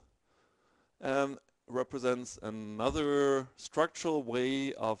sequence represents another structural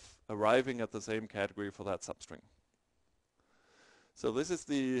way of arriving at the same category for that substring. So this is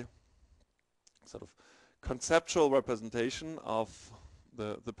the sort of conceptual representation of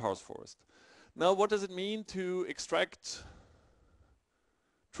the parse forest. Now, what does it mean to extract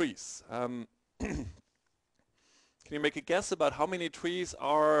trees? Can you make a guess about how many trees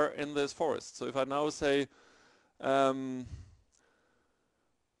are in this forest? So if I now say,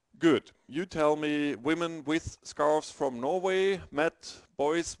 good, you tell me women with scarves from Norway met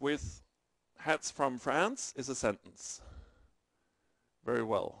boys with hats from France is a sentence. Very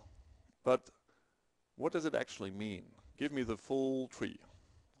well. But what does it actually mean? Give me the full tree.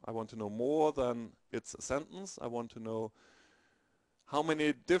 I want to know more than it's a sentence. I want to know how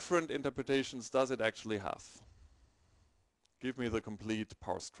many different interpretations does it actually have. Give me the complete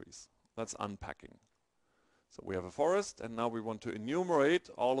parse trees. That's unpacking. So we have a forest, and now we want to enumerate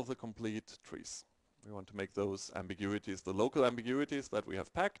all of the complete trees. We want to make those ambiguities, the local ambiguities that we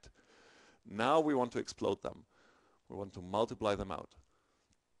have packed. Now we want to explode them. We want to multiply them out.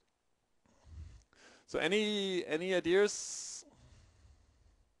 So any ideas?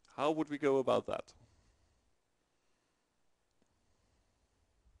 How would we go about that?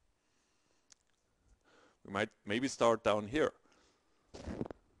 We might maybe start down here.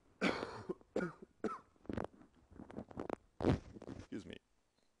 Excuse me.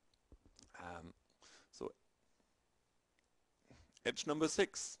 So edge number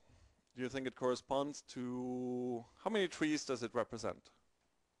 6. Do you think it corresponds to how many trees does it represent?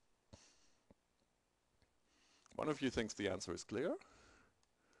 One of you thinks the answer is clear.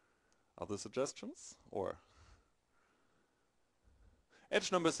 Other suggestions? Or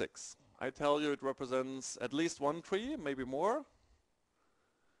edge number 6. I tell you it represents at least one tree, maybe more.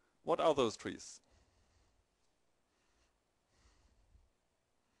 What are those trees?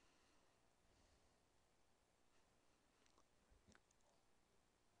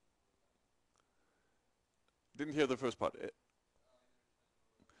 Didn't hear the first part.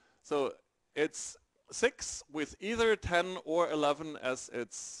 So it's 6 with either 10 or 11 as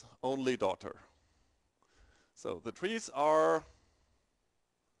its only daughter. So the trees are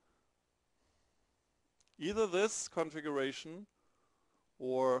either this configuration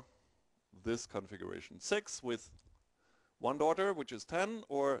or this configuration. 6 with one daughter, which is 10,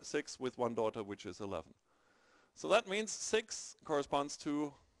 or 6 with one daughter, which is 11. So that means 6 corresponds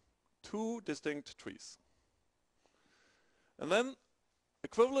to 2 distinct trees. And then,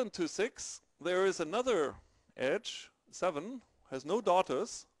 equivalent to 6, there is another edge, 7, has no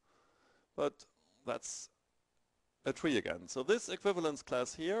daughters, but that's a tree again. So this equivalence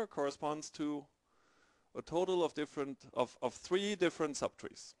class here corresponds to a total of 3 different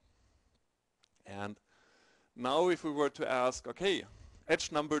subtrees. And now if we were to ask, okay,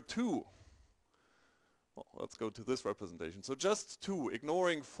 edge number 2, well, let's go to this representation. So just 2,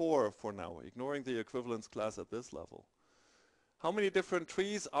 ignoring 4 for now, ignoring the equivalence class at this level. How many different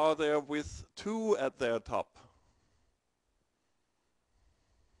trees are there with 2 at their top?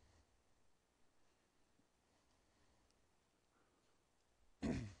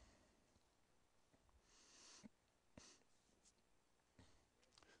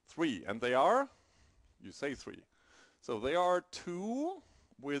 Three, and they are? You say 3. So they are 2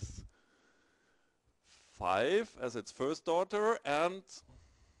 with 5 as its first daughter and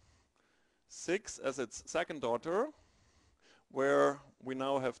 6 as its second daughter, where we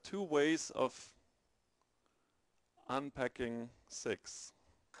now have 2 ways of unpacking 6.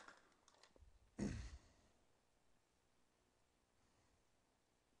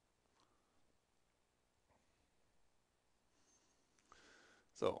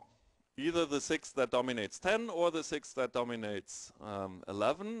 So either the 6 that dominates 10 or the 6 that dominates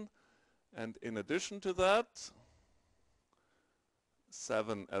 11, and in addition to that,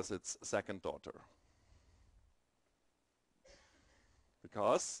 7 as its second daughter.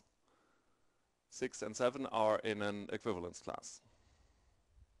 Because 6 and 7 are in an equivalence class.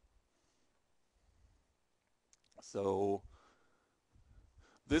 So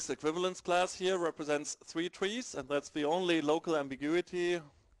this equivalence class here represents 3 trees, and that's the only local ambiguity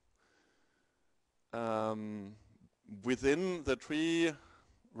within the tree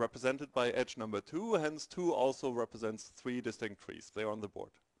represented by edge number 2, hence 2 also represents 3 distinct trees. They're on the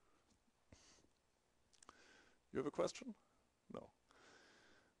board. You have a question? No.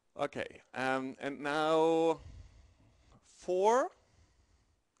 Okay, and now 4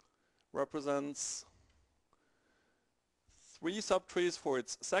 represents 3 subtrees for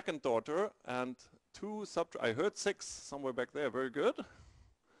its second daughter and 2 subtrees. I heard 6 somewhere back there, very good.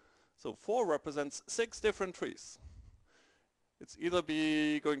 So 4 represents 6 different trees. It's either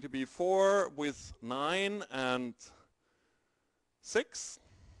going to be 4 with 9 and 6,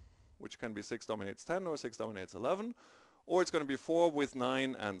 which can be 6 dominates 10 or 6 dominates 11, or it's going to be 4 with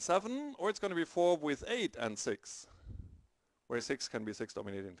 9 and 7, or it's going to be 4 with 8 and 6, where 6 can be 6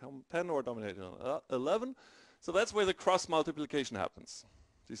 dominating 10 or dominating 11. So that's where the cross multiplication happens.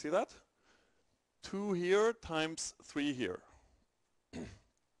 Do you see that? 2 here times 3 here.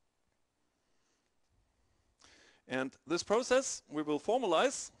 And this process we will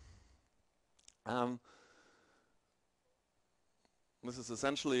formalize. This is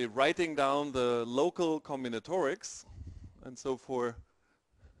essentially writing down the local combinatorics. And so for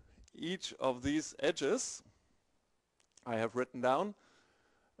each of these edges, I have written down,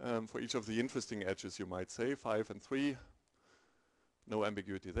 for each of the interesting edges, you might say, 5 and 3, no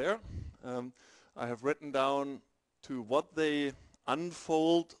ambiguity there. I have written down to what they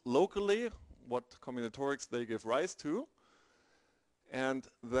unfold locally, what combinatorics they give rise to, and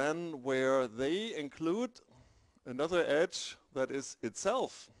then where they include another edge that is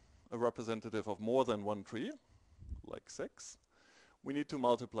itself a representative of more than one tree, like 6, we need to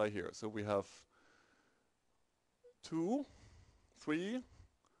multiply here. So we have 2, 3,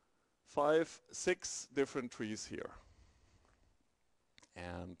 5, 6 different trees here.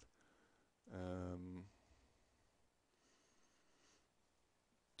 And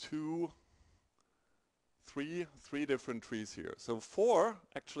 2, 3 different trees here. So 4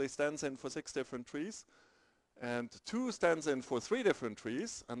 actually stands in for 6 different trees, and 2 stands in for 3 different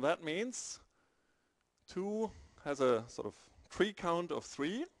trees, and that means 2 has a sort of tree count of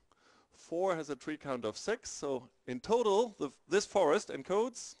 3, 4 has a tree count of 6, so in total this forest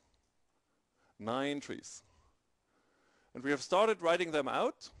encodes 9 trees. And we have started writing them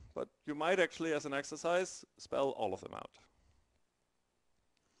out, but you might actually, as an exercise, spell all of them out.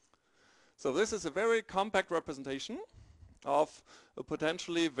 So this is a very compact representation of a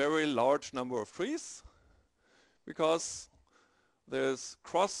potentially very large number of trees, because there's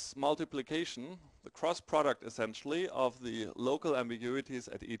cross multiplication, the cross product essentially of the local ambiguities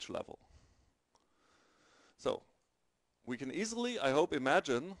at each level. So we can easily, I hope,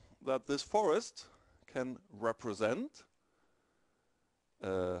 imagine that this forest can represent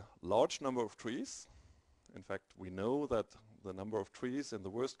a large number of trees. In fact, we know that the number of trees in the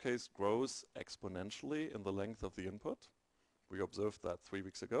worst case grows exponentially in the length of the input. We observed that 3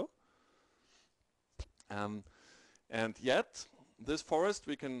 weeks ago. And yet, this forest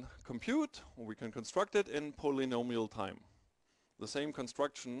we can compute, or we can construct it in polynomial time. The same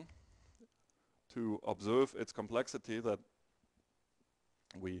construction to observe its complexity that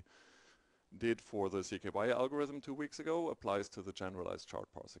we did for the CKY algorithm 2 weeks ago applies to the generalized chart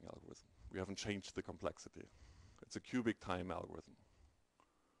parsing algorithm. We haven't changed the complexity. It's a cubic time algorithm.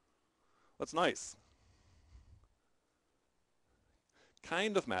 That's nice.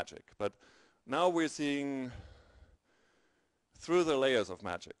 Kind of magic, but now we're seeing through the layers of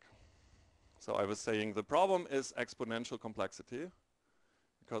magic. So I was saying the problem is exponential complexity,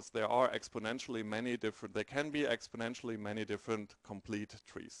 because there are exponentially many different, there can be exponentially many different complete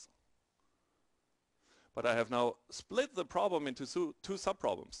trees. But I have now split the problem into two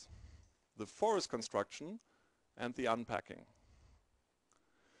subproblems: the forest construction and the unpacking.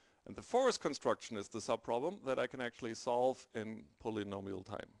 And the forest construction is the subproblem that I can actually solve in polynomial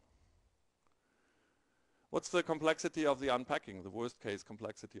time. What's the complexity of the unpacking, the worst case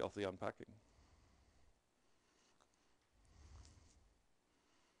complexity of the unpacking?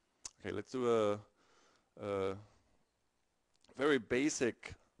 Okay, let's do a very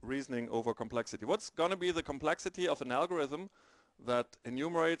basic reasoning over complexity. What's going to be the complexity of an algorithm that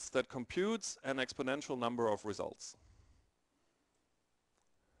enumerates, that computes an exponential number of results?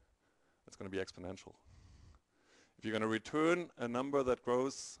 It's going to be exponential. If you're going to return a number that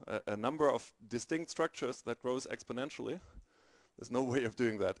grows, a number of distinct structures that grows exponentially, there's no way of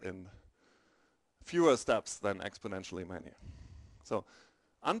doing that in fewer steps than exponentially many. So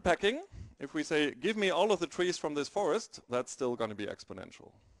unpacking, if we say, give me all of the trees from this forest, that's still going to be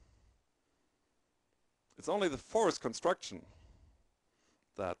exponential. It's only the forest construction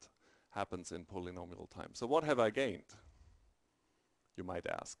that happens in polynomial time. So what have I gained, you might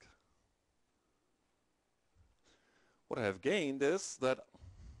ask? What I have gained is that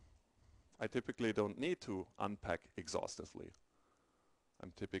I typically don't need to unpack exhaustively.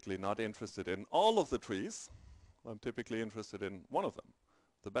 I'm typically not interested in all of the trees. I'm typically interested in one of them,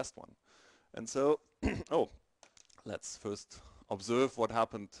 the best one. And so, let's first observe what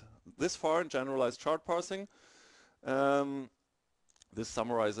happened this far in generalized chart parsing. This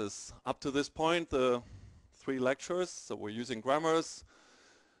summarizes up to this point the 3 lectures. So we're using grammars,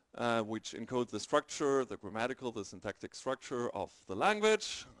 which encode the structure, the grammatical, the syntactic structure of the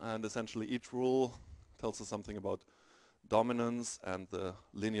language, and essentially each rule tells us something about dominance and the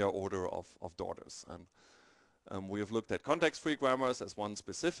linear order of daughters. And We have looked at context-free grammars as one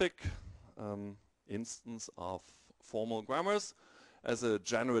specific instance of formal grammars as a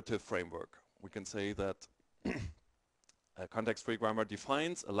generative framework. We can say that a context-free grammar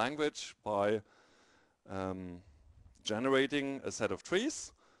defines a language by generating a set of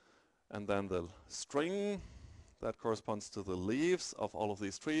trees, and then the string that corresponds to the leaves of all of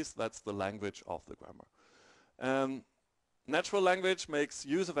these trees, that's the language of the grammar. Natural language makes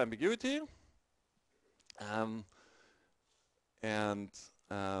use of ambiguity, and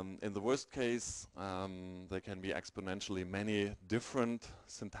in the worst case, there can be exponentially many different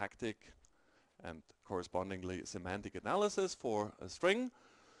syntactic and correspondingly semantic analysis for a string.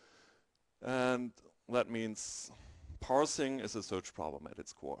 And that means parsing is a search problem at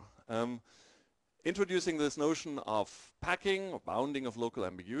its core. Introducing this notion of packing or bounding of local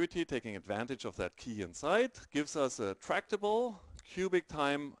ambiguity, taking advantage of that key inside, gives us a tractable cubic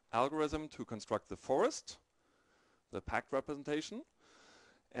time algorithm to construct the forest, the packed representation.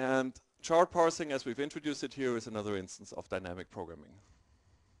 And chart parsing, as we've introduced it here, is another instance of dynamic programming.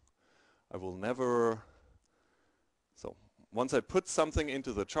 I will never, so once I put something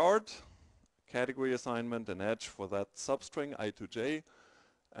into the chart, category assignment, an edge for that substring I to j,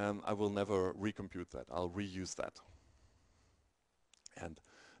 I will never recompute that. I'll reuse that. And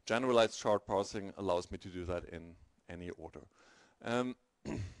generalized chart parsing allows me to do that in any order.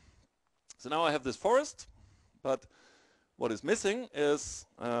 So now I have this forest, but what is missing is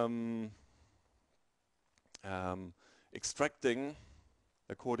extracting,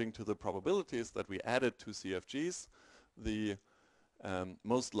 according to the probabilities that we added to CFGs, the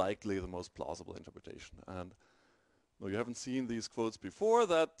most likely, the most plausible interpretation. And no, you haven't seen these quotes before.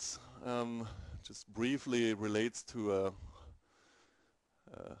 That just briefly relates to a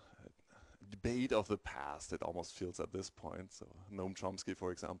debate of the past, it almost feels at this point. So Noam Chomsky,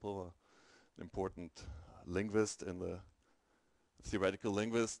 for example, an important linguist in the theoretical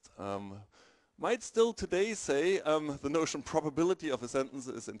linguist, might still today say the notion probability of a sentence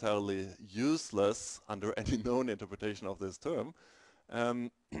is entirely useless under any known interpretation of this term.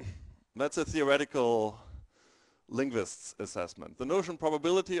 That's a theoretical linguist's assessment. The notion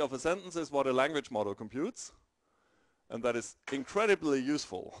probability of a sentence is what a language model computes, and that is incredibly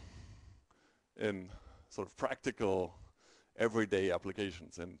useful in sort of practical everyday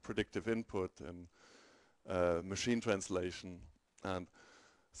applications, in predictive input and machine translation. And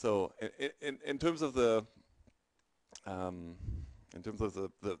so in terms of the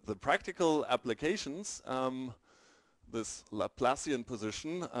practical applications, this Laplacian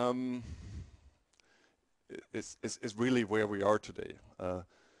position is really where we are today.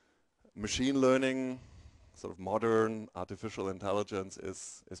 Machine learning, sort of modern artificial intelligence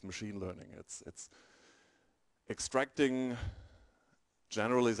is machine learning. It's extracting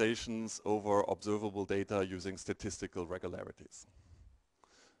generalizations over observable data using statistical regularities.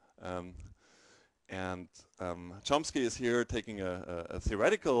 Chomsky is here taking a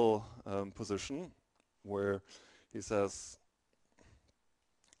theoretical position where he says,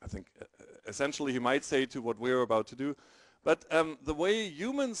 I think essentially he might say to what we're about to do, but the way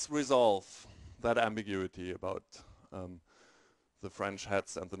humans resolve that ambiguity about the French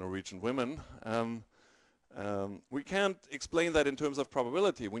hats and the Norwegian women, we can't explain that in terms of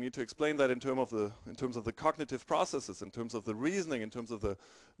probability. We need to explain that in terms of the cognitive processes, in terms of the reasoning, in terms of the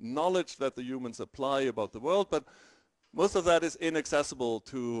knowledge that the humans apply about the world. But most of that is inaccessible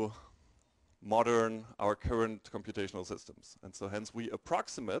to our current computational systems. And so hence we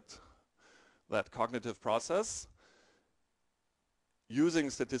approximate that cognitive process using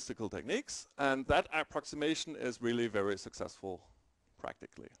statistical techniques, and that approximation is really very successful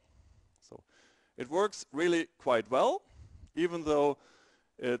practically. So it works really quite well, even though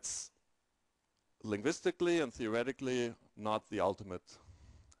it's linguistically and theoretically not the ultimate.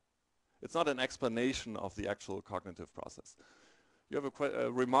 It's not an explanation of the actual cognitive process. You have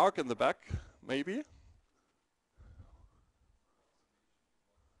a remark in the back, maybe?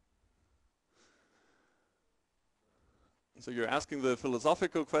 So you're asking the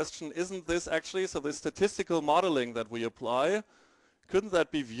philosophical question, isn't this actually, so the statistical modeling that we apply, couldn't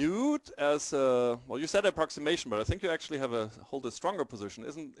that be viewed as a, well, you said approximation, but I think you actually hold a stronger position.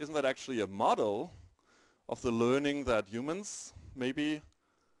 Isn't that actually a model of the learning that humans maybe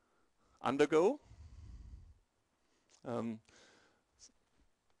undergo?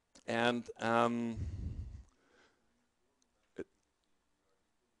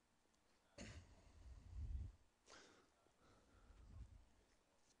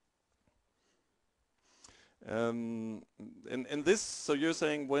 In this, so you're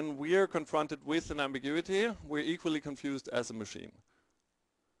saying when we're confronted with an ambiguity, we're equally confused as a machine.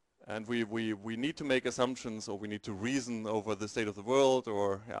 And we need to make assumptions, or we need to reason over the state of the world,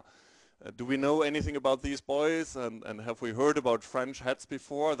 or yeah. Do we know anything about these boys, and have we heard about French hats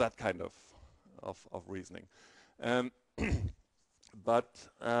before? That kind of reasoning. Um, but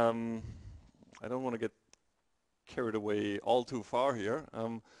I don't want to get carried away all too far here.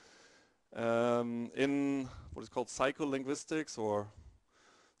 In what is called psycholinguistics, or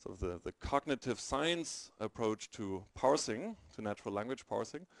sort of the cognitive science approach to parsing, to natural language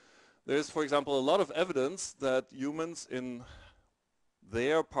parsing, there's, for example, a lot of evidence that humans in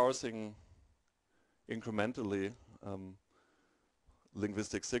their parsing incrementally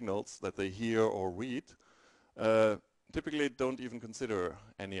linguistic signals that they hear or read typically don't even consider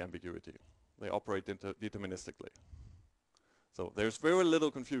any ambiguity. They operate deterministically. So there's very little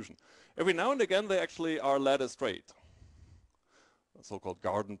confusion. Every now and again they actually are led astray. So-called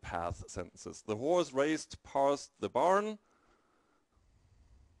garden path sentences. The horse raced past the barn,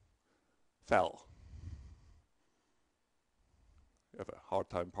 fell. You have a hard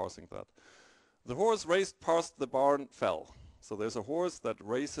time parsing that. The horse raced past the barn, fell. So there's a horse that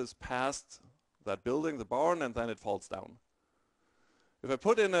races past that building, the barn, and then it falls down. If I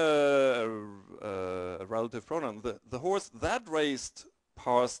put in a relative pronoun, the horse that raced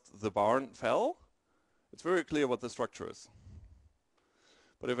past the barn fell, it's very clear what the structure is.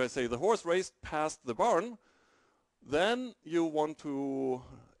 But if I say the horse raced past the barn, then you want to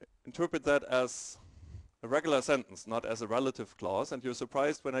interpret that as a regular sentence, not as a relative clause, and you're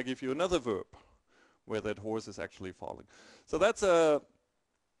surprised when I give you another verb where that horse is actually falling. So that's a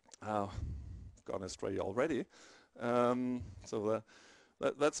gone astray already. That's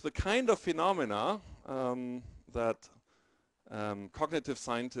the kind of phenomena that cognitive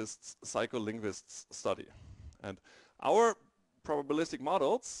scientists, psycholinguists study. And our probabilistic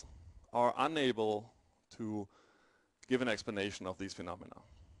models are unable to give an explanation of these phenomena.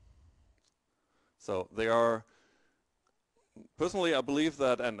 So they are, personally I believe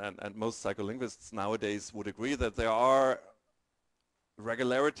that, and most psycholinguists nowadays would agree, that there are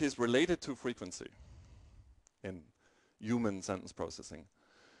regularities related to frequency in human sentence processing.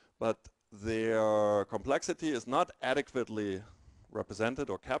 But their complexity is not adequately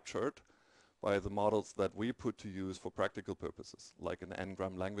represented or captured by the models that we put to use for practical purposes, like an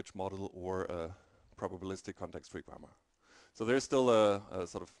n-gram language model or a probabilistic context-free grammar. So there's still a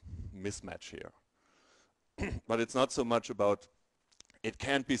sort of mismatch here. But it's not so much about it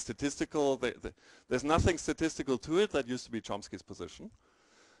can't be statistical. There's nothing statistical to it. That used to be Chomsky's position.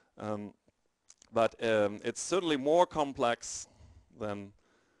 But it's certainly more complex than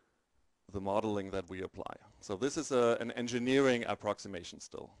the modeling that we apply. So this is an engineering approximation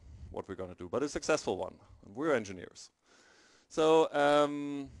still, what we're going to do, but a successful one. And we're engineers. So,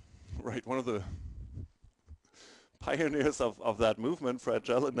 right, one of the pioneers of that movement, Fred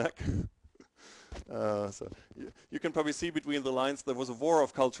Jelinek. So you can probably see between the lines there was a war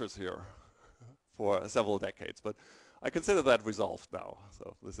of cultures here for several decades, but I consider that resolved now.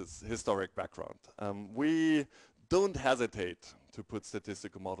 So this is historic background. We don't hesitate to put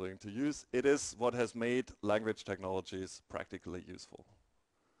statistical modeling to use. It is what has made language technologies practically useful.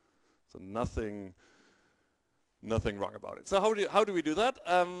 So nothing wrong about it. So how do we do that?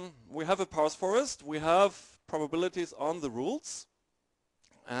 We have a parse forest. We have probabilities on the rules.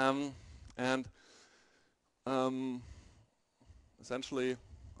 Essentially,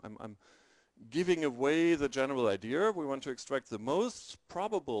 I'm giving away the general idea. We want to extract the most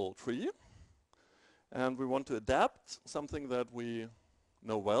probable tree, and we want to adapt something that we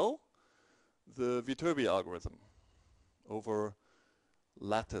know well, the Viterbi algorithm, over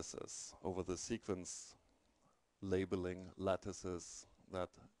lattices, over the sequence labeling lattices that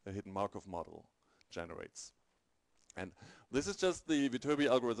a hidden Markov model generates. And this is just the Viterbi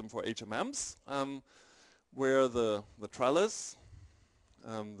algorithm for HMMs, where the trellis,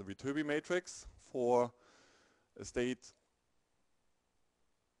 the Viterbi matrix for a state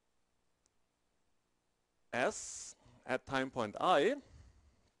S at time point I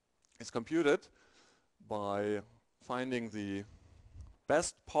is computed by finding the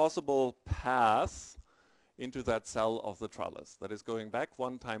best possible path into that cell of the trellis. That is going back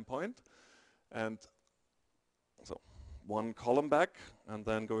one time point, and so one column back, and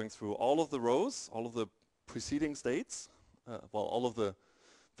then going through all of the rows, all of the preceding states, well, all of the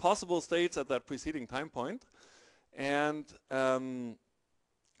possible states at that preceding time point, and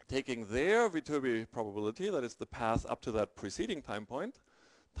taking their Viterbi probability, that is the path up to that preceding time point,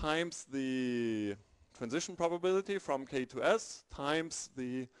 times the transition probability from K to S, times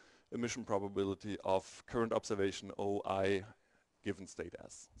the emission probability of current observation OI given state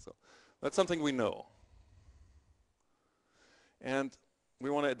S. So that's something we know. And we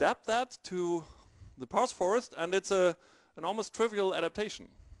want to adapt that to the parse forest, and it's an almost trivial adaptation.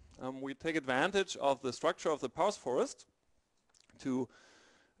 We take advantage of the structure of the parse forest to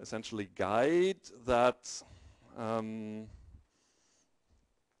essentially guide that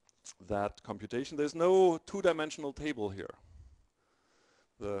that computation. There's no two-dimensional table here.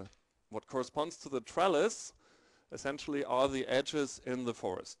 What corresponds to the trellis essentially are the edges in the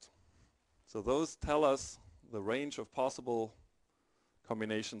forest. So those tell us the range of possible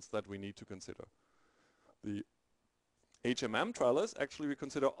combinations that we need to consider. The HMM trellis, actually we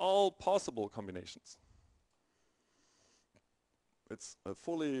consider all possible combinations. It's a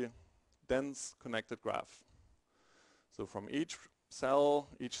fully dense connected graph. So from each cell,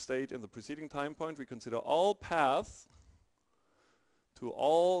 each state in the preceding time point, we consider all paths to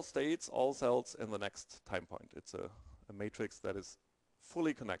all states, all cells in the next time point. It's a matrix that is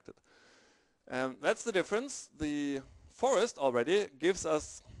fully connected. And that's the difference. The forest already gives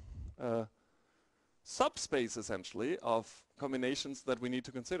us a subspace, essentially, of combinations that we need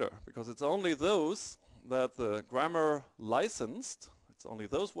to consider, because it's only those that the grammar licensed, it's only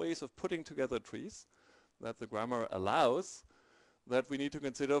those ways of putting together trees that the grammar allows that we need to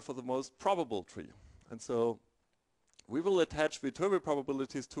consider for the most probable tree. And so we will attach Viterbi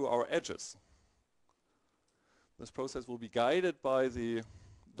probabilities to our edges. This process will be guided by the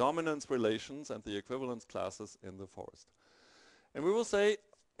dominance relations and the equivalence classes in the forest. And we will say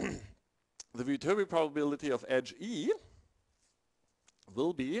the Viterbi probability of edge E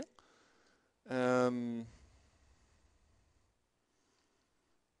will be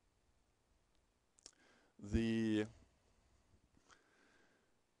the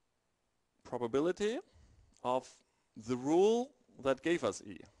probability of the rule that gave us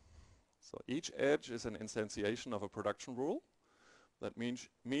E. So each edge is an instantiation of a production rule. That means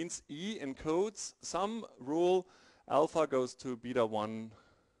E encodes some rule alpha goes to beta 1 ...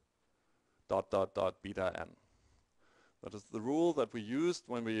 beta n. That is the rule that we used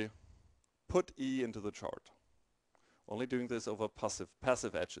when we put E into the chart. Only doing this over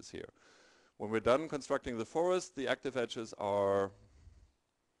passive edges here. When we're done constructing the forest, the active edges are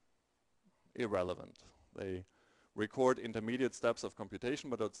irrelevant. They record intermediate steps of computation,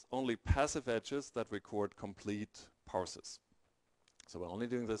 but it's only passive edges that record complete parses. So we're only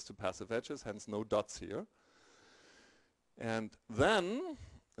doing this to passive edges, hence no dots here. And then,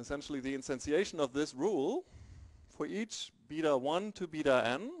 essentially, the instantiation of this rule, for each beta 1 to beta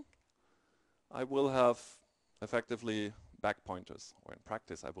n, I will have effectively back pointers, or in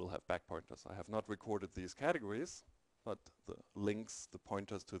practice I will have back pointers. I have not recorded these categories, but the links, the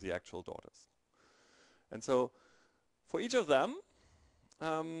pointers to the actual daughters. And so for each of them,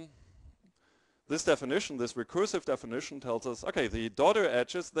 this definition, this recursive definition tells us, okay, the daughter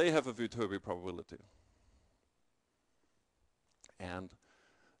edges, they have a Viterbi probability. And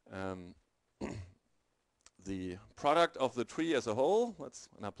the product of the tree as a whole, that's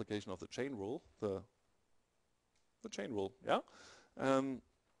an application of the chain rule, the chain rule, yeah,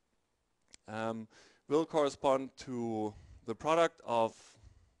 will correspond to the product of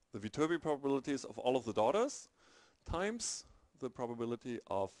the Viterbi probabilities of all of the daughters times the probability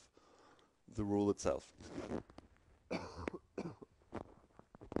of the rule itself.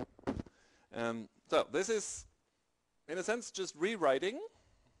 So this is, in a sense, just rewriting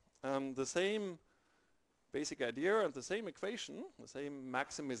the same basic idea and the same equation, the same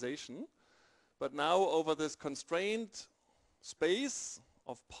maximization, but now over this constrained space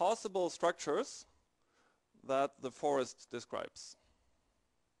of possible structures that the forest describes.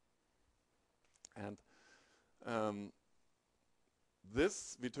 And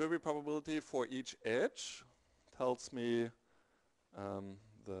this Viterbi probability for each edge tells me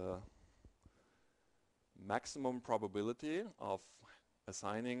the maximum probability of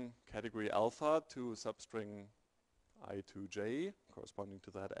assigning category alpha to substring I to j corresponding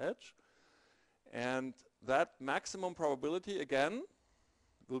to that edge. And that maximum probability, again,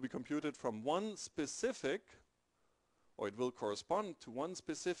 will be computed from one specific, or it will correspond to one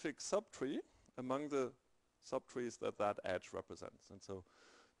specific subtree among the subtrees that that edge represents. And so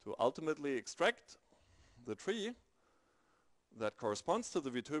to ultimately extract the tree that corresponds to the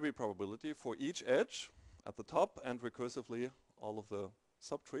Viterbi probability for each edge at the top and recursively all of the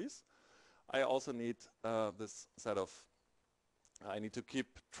subtrees, I also need this set of, I need to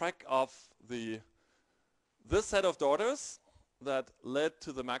keep track of this set of daughters that led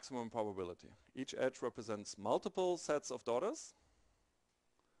to the maximum probability. Each edge represents multiple sets of daughters.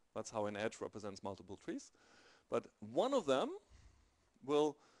 That's how an edge represents multiple trees. But one of them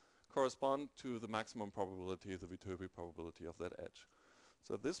will correspond to the maximum probability, the Viterbi probability of that edge.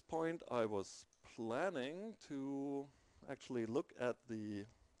 So at this point I was planning to actually look at the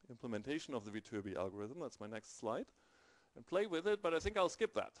implementation of the Viterbi algorithm. That's my next slide. And play with it, but I think I'll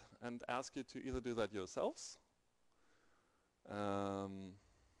skip that and ask you to either do that yourselves.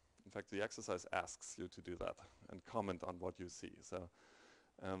 In fact, the exercise asks you to do that and comment on what you see. So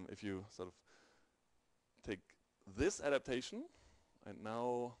if you sort of take this adaptation and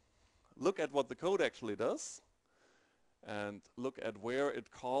now look at what the code actually does and look at where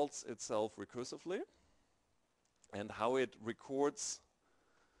it calls itself recursively and how it records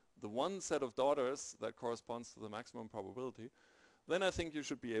the one set of daughters that corresponds to the maximum probability, then I think you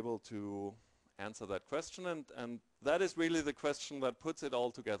should be able to answer that question, and that is really the question that puts it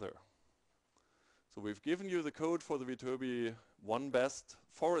all together. So we've given you the code for the Viterbi one-best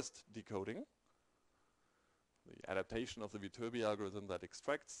forest decoding, the adaptation of the Viterbi algorithm that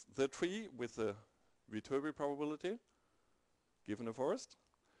extracts the tree with the Viterbi probability given a forest,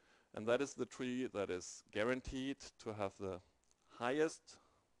 and that is the tree that is guaranteed to have the highest,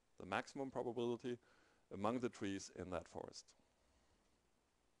 the maximum probability among the trees in that forest.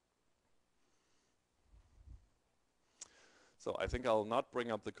 So I think I'll not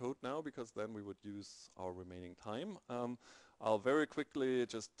bring up the code now because then we would use our remaining time. I'll very quickly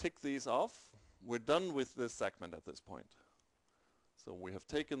just tick these off. We're done with this segment at this point. So we have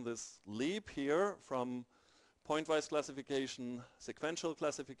taken this leap here from pointwise classification, sequential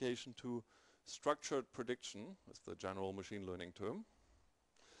classification to structured prediction, is the general machine learning term,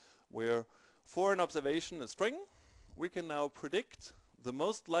 where for an observation, a string, we can now predict the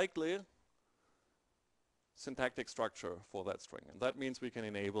most likely syntactic structure for that string. And that means we can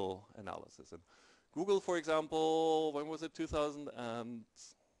enable analysis. And Google, for example, when was it,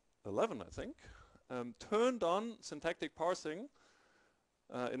 2011, I think, turned on syntactic parsing,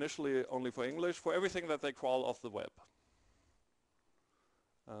 initially only for English, for everything that they crawl off the web.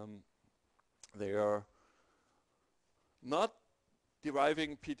 They are not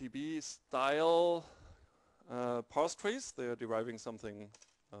deriving PTB style parse trees. They are deriving something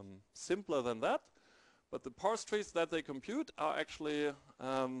simpler than that. But the parse trees that they compute are actually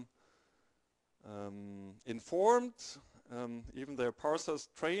informed, even their parsers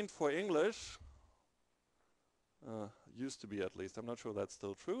trained for English, used to be at least, I'm not sure that's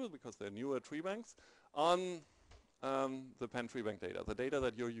still true because they're newer tree banks, on the Penn tree bank data, the data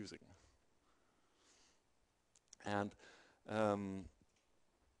that you're using. And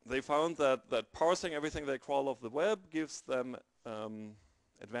they found that parsing everything they crawl off the web gives them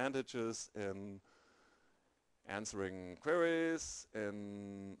advantages in answering queries,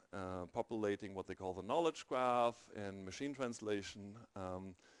 in populating what they call the knowledge graph, in machine translation.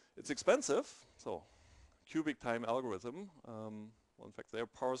 It's expensive, so cubic time algorithm. Well, in fact, their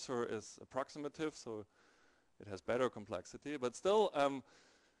parser is approximative, so it has better complexity, but still a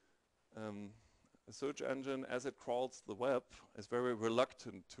search engine, as it crawls the web, is very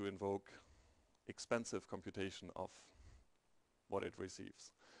reluctant to invoke expensive computation of what it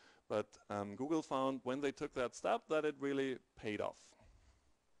receives. But Google found when they took that step that it really paid off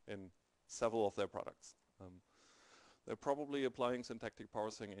in several of their products. They're probably applying syntactic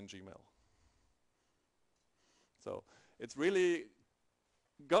parsing in Gmail. So it's really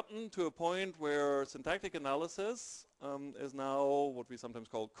gotten to a point where syntactic analysis is now what we sometimes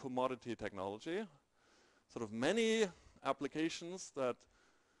call commodity technology. Sort of many applications that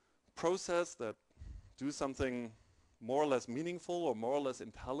process, that do something more or less meaningful or more or less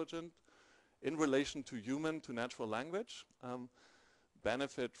intelligent in relation to human, to natural language,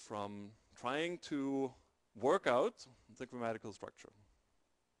 benefit from trying to work out the grammatical structure.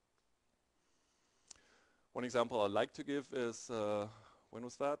 One example I like to give is, when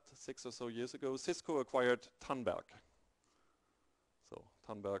was that? 6 or so years ago, Cisco acquired Tandberg. So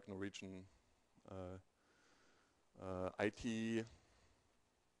Tandberg, Norwegian IT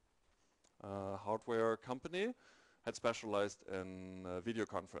hardware company, had specialized in video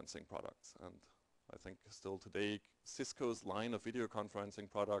conferencing products. And I think still today, Cisco's line of video conferencing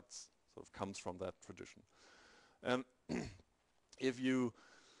products sort of comes from that tradition. If you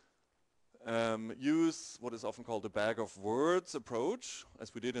use what is often called a bag of words approach,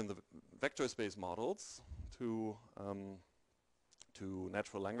 as we did in the vector space models, to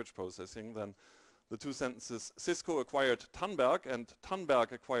natural language processing, then the two sentences Cisco acquired Tandberg and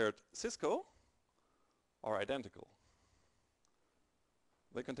Tandberg acquired Cisco are identical.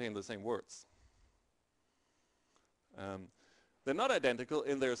 They contain the same words. They're not identical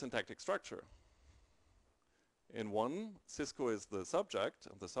in their syntactic structure. In one, Cisco is the subject,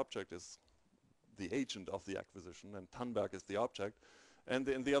 and the subject is the agent of the acquisition, and Tandberg is the object. And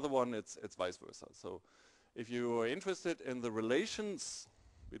in the other one, it's vice versa. So if you are interested in the relations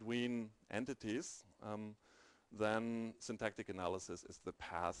between entities, then syntactic analysis is the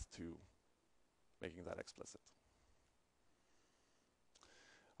path to making that explicit.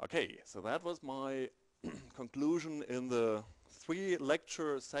 Okay, so that was my conclusion in the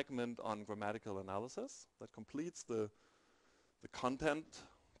 3-lecture segment on grammatical analysis. That completes the content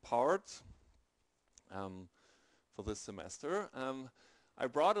part for this semester. I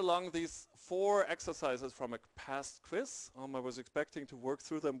brought along these 4 exercises from a past quiz. I was expecting to work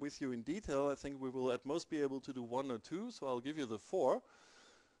through them with you in detail. I think we will at most be able to do 1 or 2, so I'll give you the 4.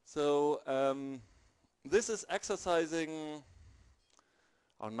 So this is exercising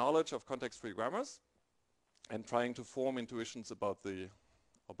our knowledge of context-free grammars and trying to form intuitions about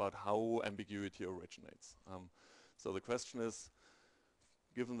how ambiguity originates. So the question is,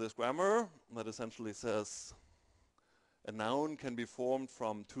 given this grammar that essentially says a noun can be formed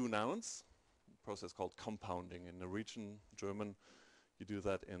from 2 nouns, a process called compounding. In Norwegian, German, you do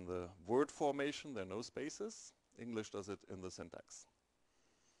that in the word formation, there are no spaces. English does it in the syntax.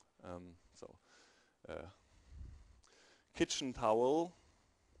 Kitchen towel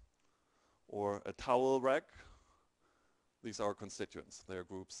or a towel rack, these are constituents. They are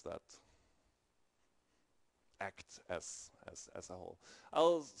groups that act as a whole.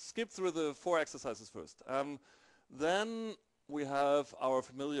 I'll skip through the 4 exercises first. Then we have our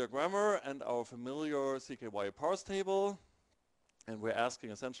familiar grammar and our familiar CKY parse table. And we're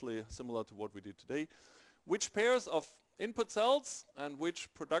asking essentially, similar to what we did today, which pairs of input cells and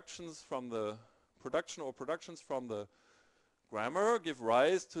which productions from the productions from the grammar give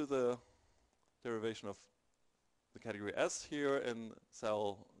rise to the derivation of the category S here in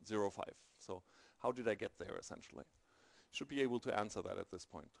cell 05. So how did I get there, essentially? Should be able to answer that at this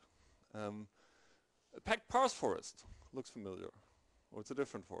point. A packed parse forest looks familiar, or it's a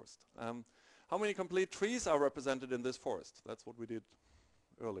different forest. How many complete trees are represented in this forest? That's what we did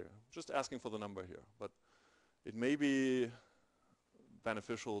earlier. Just asking for the number here, but it may be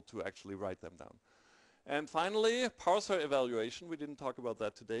beneficial to actually write them down. And finally, parser evaluation. We didn't talk about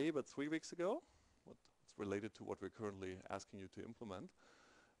that today, but 3 weeks ago. It's related to what we're currently asking you to implement.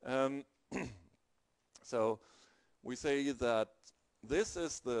 So we say that this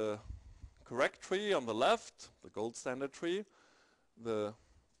is the correct tree on the left, the gold standard tree. The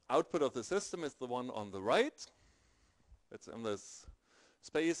output of the system is the one on the right. It's in this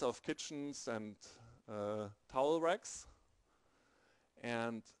space of kitchens and towel racks.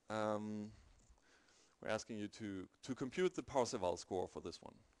 And we're asking you to compute the Parseval score for this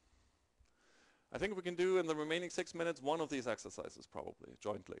one. I think we can do in the remaining 6 minutes 1 of these exercises probably,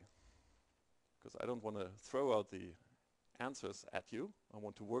 jointly. Because I don't want to throw out the answers at you. I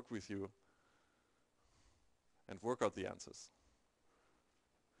want to work with you and work out the answers.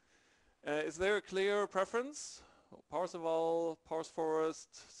 Is there a clear preference? Parseval, parse forest,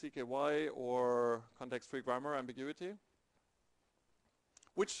 CKY, or context-free grammar ambiguity?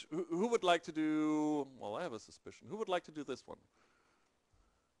 Who would like to do, well, I have a suspicion. Who would like to do this one?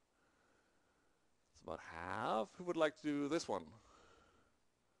 It's about half. Who would like to do this one?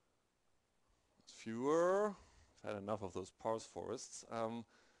 It's fewer. I've had enough of those parse forests.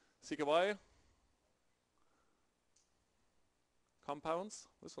 CKY? Compounds?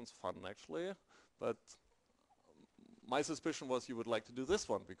 This one's fun, actually. But my suspicion was you would like to do this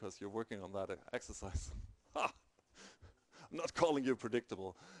one because you're working on that exercise. I'm not calling you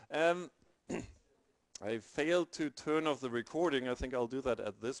predictable. I failed to turn off the recording. I think I'll do that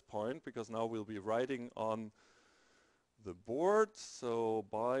at this point because now we'll be writing on the board. So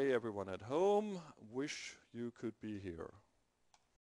bye everyone at home. Wish you could be here.